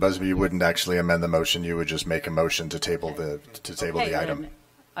President Busby, you wouldn't actually amend the motion. You would just make a motion to table the item.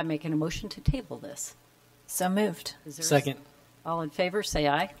 I'm making a motion to table this. So moved. Second. All in favor, say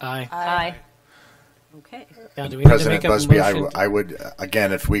aye. Aye. Aye. Okay. Now, do we need President to make Busby, a motion I would,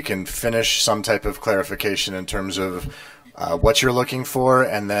 again, if we can finish some type of clarification in terms of what you're looking for,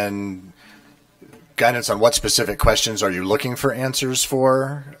 and then guidance on what specific questions are you looking for answers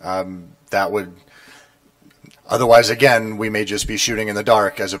for, that would. Otherwise, again, we may just be shooting in the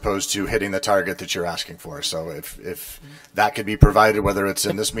dark as opposed to hitting the target that you're asking for. So if that could be provided, whether it's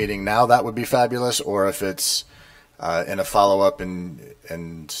in this meeting now, that would be fabulous, or if it's in a follow-up and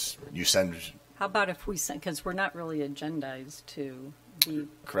you send. How about if we send, because we're not really agendized to be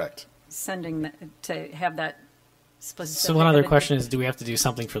correct sending to have that specific. So one other question is, do we have to do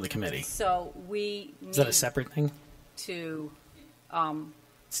something for the committee? So we is that a separate thing? To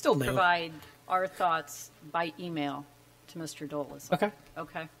still new. Provide our thoughts by email to Mr. Dolezal. Okay.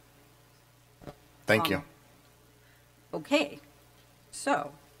 Okay. Thank you. Okay.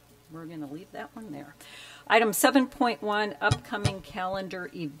 So we're going to leave that one there. Item 7.1, upcoming calendar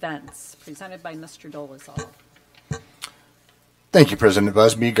events, presented by Mr. Dolezal. Thank you, President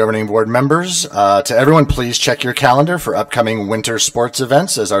Busby, governing board members. To everyone, please check your calendar for upcoming winter sports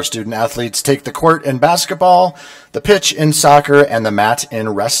events as our student athletes take the court in basketball, the pitch in soccer, and the mat in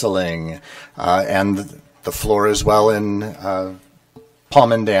wrestling, and the floor as well in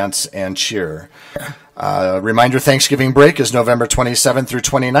palm and dance and cheer. Reminder, Thanksgiving break is November 27th through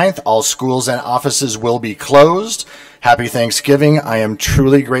 29th. All schools and offices will be closed. Happy Thanksgiving. I am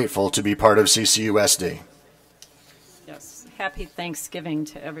truly grateful to be part of CCUSD. Happy Thanksgiving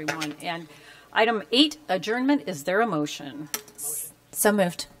to everyone. And item 8, adjournment. Is there a motion? So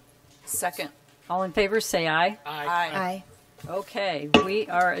moved. Second. All in favor, say aye. Aye. Okay, we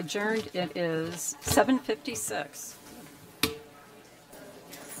are adjourned. It is 7:56.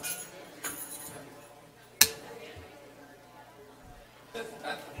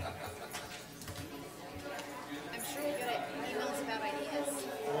 I'm sure we get emails about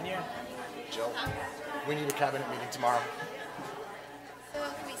ideas. cabinet meeting tomorrow.